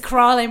 Countries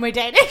crawling with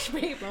Danish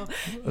people.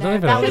 No,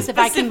 that was the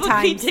Viking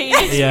times.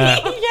 Yeah.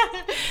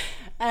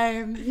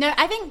 No,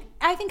 I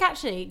think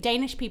actually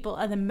Danish people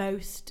are the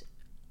most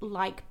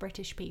like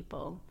British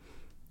people.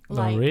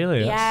 Like, oh,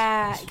 really?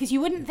 Yeah, because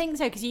you wouldn't think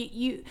so. Because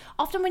you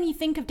often when you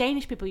think of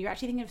Danish people, you're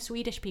actually thinking of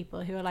Swedish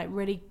people who are like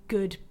really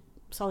good,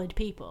 solid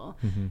people.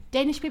 Mm-hmm.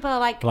 Danish people are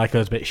like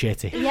those a bit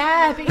shitty.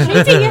 Yeah, a bit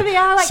shitty. Yeah, they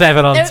are like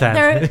 7 on 10.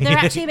 They're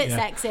actually a bit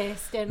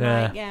sexist and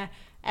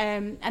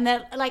and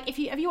they're like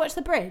have you watched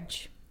The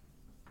Bridge?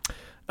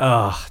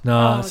 Oh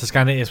no, it's a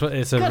Scandi.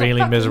 It's a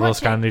really miserable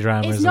Scandi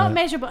drama. It's not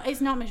miserable.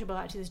 It's not miserable.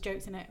 Actually, there's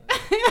jokes in it.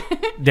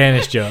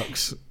 Danish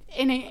jokes.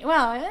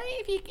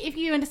 If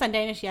you understand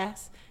Danish,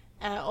 yes,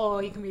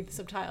 or you can read the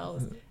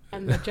subtitles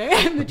and the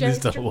jokes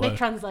they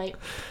translate.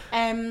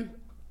 And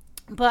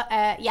what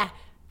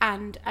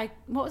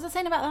was I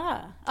saying about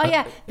that? Oh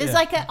yeah, there's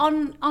like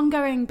an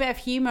ongoing bit of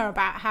humor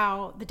about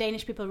how the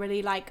Danish people are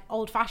really like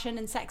old-fashioned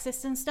and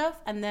sexist and stuff,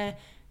 and the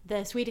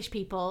Swedish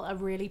people are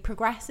really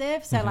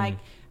progressive. So like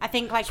I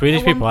think like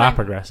Swedish people are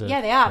progressive.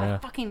 Yeah, they are. They're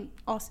fucking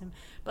awesome.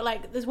 But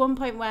like there's one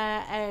point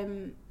where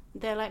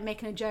they're like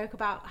making a joke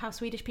about how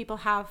Swedish people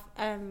have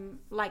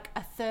like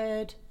a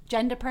third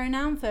gender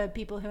pronoun for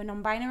people who are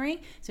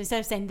non-binary. So instead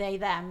of saying they,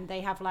 them,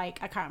 they have like,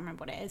 I can't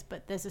remember what it is,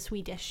 but there's a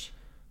Swedish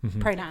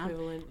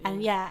pronoun.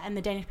 And and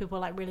the Danish people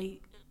are like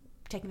really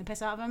taking the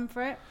piss out of them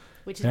for it,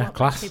 which is what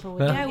class. People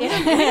would do. We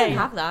don't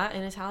have that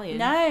in Italian.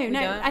 No,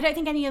 I don't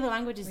think any other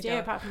languages do,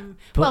 apart from,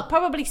 well,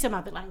 probably some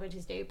other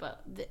languages do,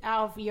 but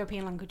out of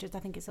European languages, I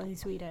think it's only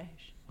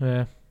Swedish.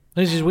 Yeah.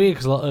 This is weird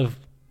because a lot of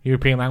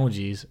European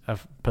languages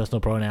have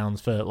personal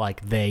pronouns for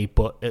like they,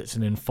 but it's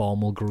an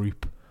informal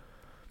group.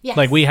 Yes.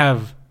 Like we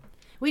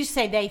just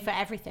say they for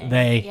everything.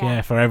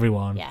 They, for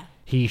everyone. Yeah.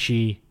 He,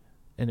 she,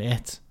 and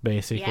it,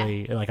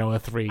 basically. Yeah. Like our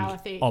three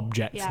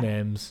objects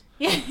names.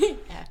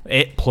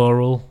 It,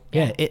 plural.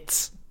 Yeah,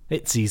 it's.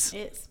 Itsies.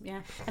 It's,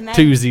 And then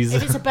twosies.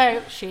 If it's a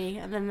boat, she,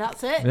 and then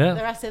that's it. Yeah.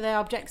 The rest of the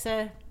objects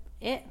are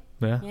it.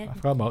 Yeah. I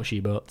forgot about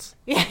she boats.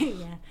 Yeah.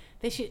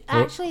 They should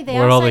actually. They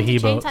are starting to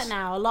change that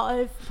now. A lot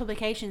of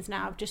publications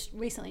now have just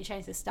recently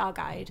changed the style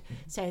guide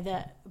so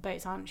that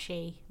boats aren't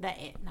she, they're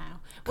it now,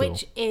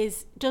 which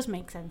does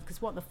make sense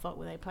because what the fuck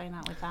were they playing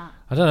out with that?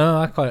 I don't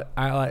know.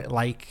 I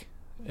like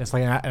it's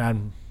like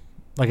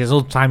like it's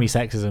old timey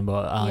sexism,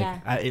 but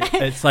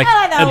it's like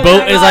a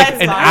boat is like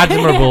an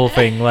admirable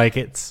thing. Like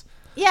it's.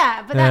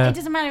 Yeah, but it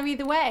doesn't matter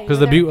either way because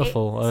they're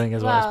beautiful. I think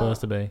is what it's supposed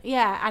to be.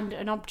 Yeah, and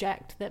an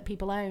object that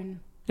people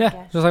own.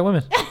 Yeah, just like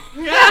women.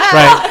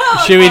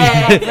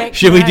 Right,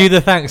 should we do the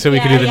thanks so we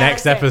can do the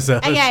next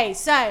episode? Okay,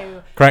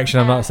 so... Correction,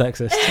 I'm not a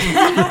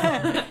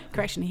sexist.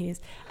 Correction, he is.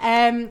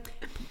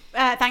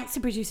 Thanks to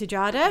producer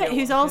Jada,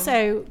 who's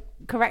also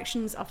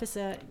corrections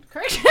officer.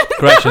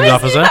 Corrections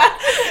officer.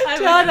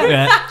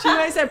 Jada. She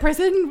works at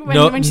prison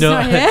when she's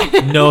not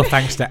here. No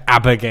thanks to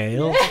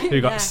Abigail, who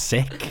got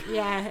sick.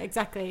 Yeah,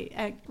 exactly.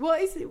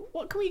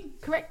 What can we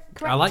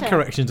correct? I like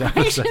corrections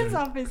officer. Corrections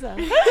officer.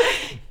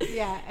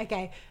 Yeah,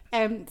 okay.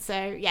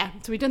 So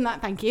we've done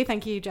that. Thank you,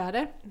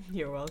 Jada.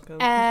 You're welcome.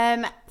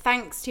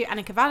 Thanks to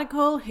Annika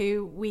Vadakul,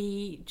 who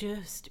we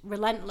just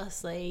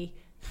relentlessly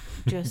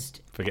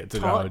forget to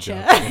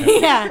torture.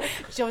 Yeah,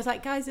 she was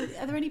like, guys, are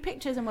there any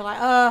pictures? And we're like,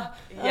 I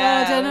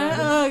don't know.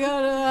 Oh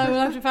god, we'll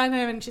have to find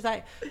them. And she's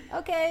like,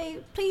 okay,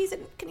 please,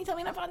 can you tell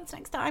me in advance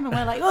next time? And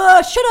we're like,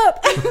 shut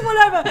up,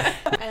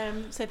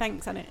 whatever. So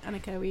thanks,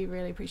 Annika, we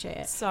really appreciate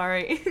it.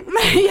 Sorry.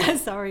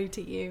 Sorry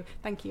to you.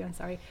 Thank you. I'm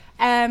sorry.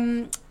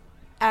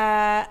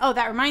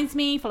 That reminds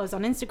me, follow us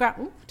on Instagram.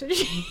 Ooh,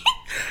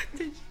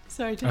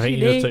 sorry, I think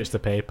you just touched the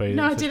paper.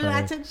 No, I didn't.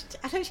 I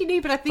touched your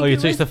knee, but I think you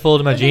touched the fold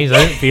of my jeans.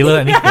 I didn't feel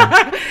anything.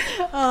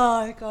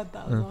 Oh god,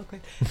 that was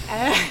awkward.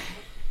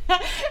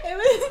 It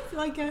was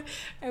like a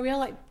real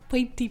like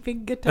pointy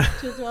finger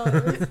touch as well.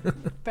 It was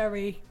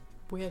very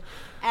weird.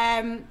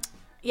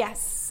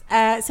 Yes.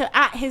 So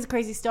at His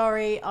Crazy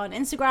Story on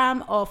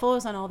Instagram, or follow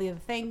us on all the other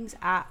things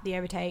at The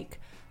Overtake.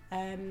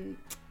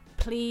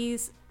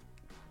 Please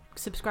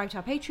subscribe to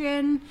our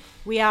Patreon.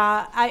 We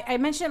are, I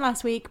mentioned it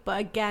last week, but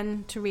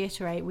again, to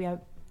reiterate, we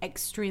are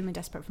extremely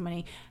desperate for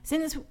money.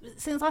 Since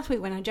last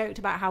week when I joked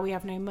about how we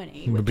have no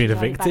money, we've been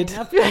evicted. We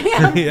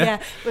have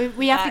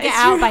to get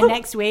out by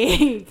next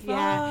week.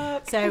 Yeah.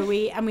 So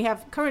we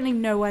have currently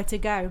nowhere to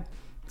go.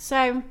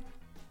 So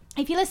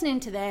if you're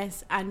listening to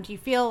this and you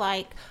feel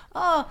like,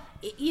 the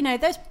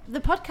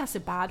podcasts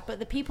are bad, but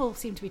the people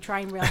seem to be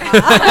trying real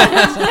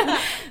hard,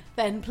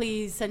 then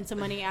please send some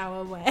money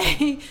our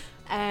way.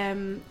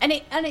 And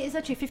it is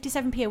actually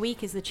 57p a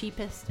week is the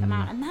cheapest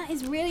amount, and that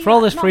is really for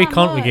all this free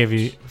content we give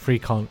you.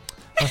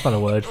 That's not a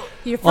word.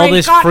 All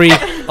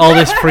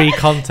this free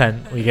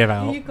content we give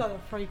out. You've got a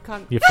free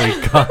cunt. You're free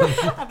cunt.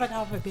 I've had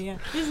half a beer.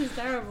 This is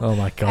terrible. Oh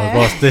my god!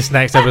 Well, this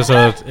next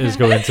episode is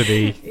going to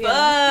be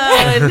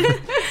fun.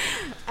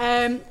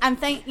 And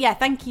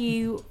thank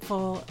you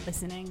for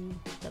listening,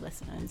 the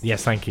listeners.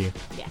 Yes, thank you.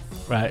 Yes.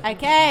 Right.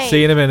 Okay. See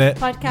you in a minute.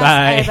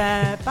 Podcast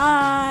over.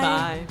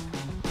 Bye. Bye.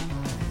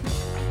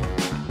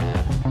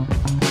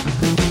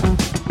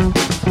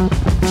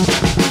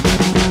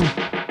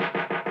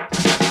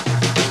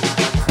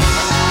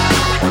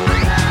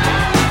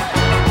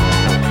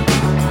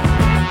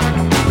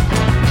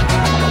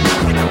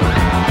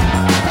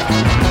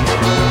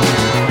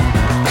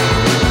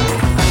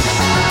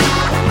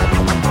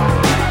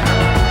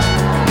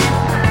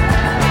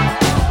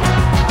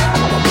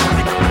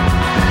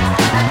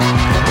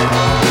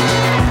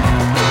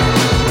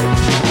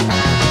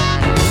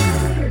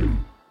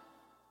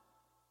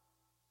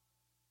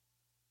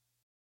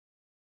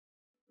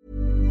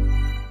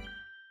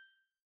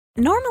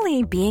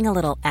 Normally, being a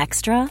little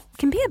extra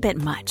can be a bit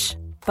much,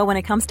 but when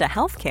it comes to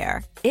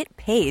healthcare, it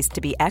pays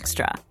to be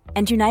extra.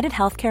 And United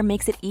Healthcare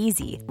makes it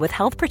easy with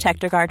Health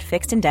Protector Guard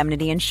fixed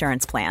indemnity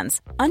insurance plans.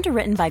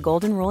 Underwritten by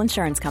Golden Rule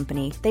Insurance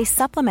Company, they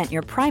supplement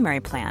your primary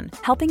plan,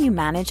 helping you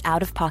manage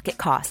out-of-pocket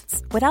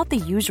costs without the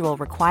usual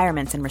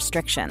requirements and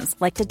restrictions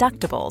like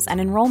deductibles and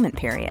enrollment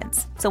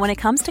periods. So when it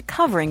comes to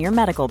covering your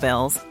medical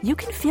bills, you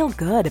can feel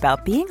good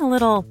about being a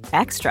little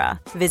extra.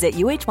 Visit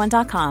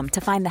UH1.com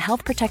to find the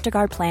Health Protector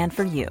Guard plan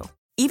for you.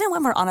 Even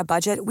when we're on a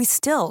budget, we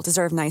still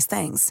deserve nice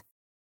things.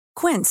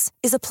 Quince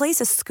is a place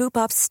to scoop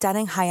up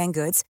stunning high-end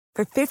goods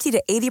for 50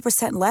 to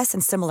 80% less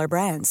than similar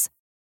brands.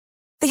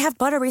 They have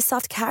buttery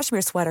soft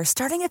cashmere sweaters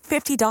starting at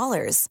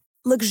 $50,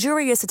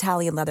 luxurious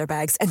Italian leather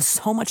bags, and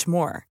so much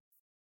more.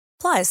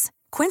 Plus,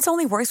 Quince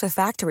only works with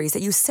factories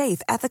that use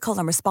safe, ethical,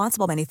 and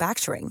responsible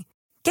manufacturing.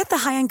 Get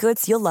the high-end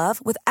goods you'll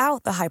love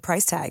without the high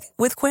price tag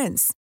with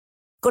Quince.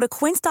 Go to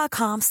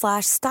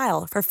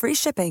quince.com/style for free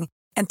shipping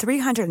and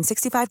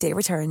 365-day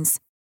returns.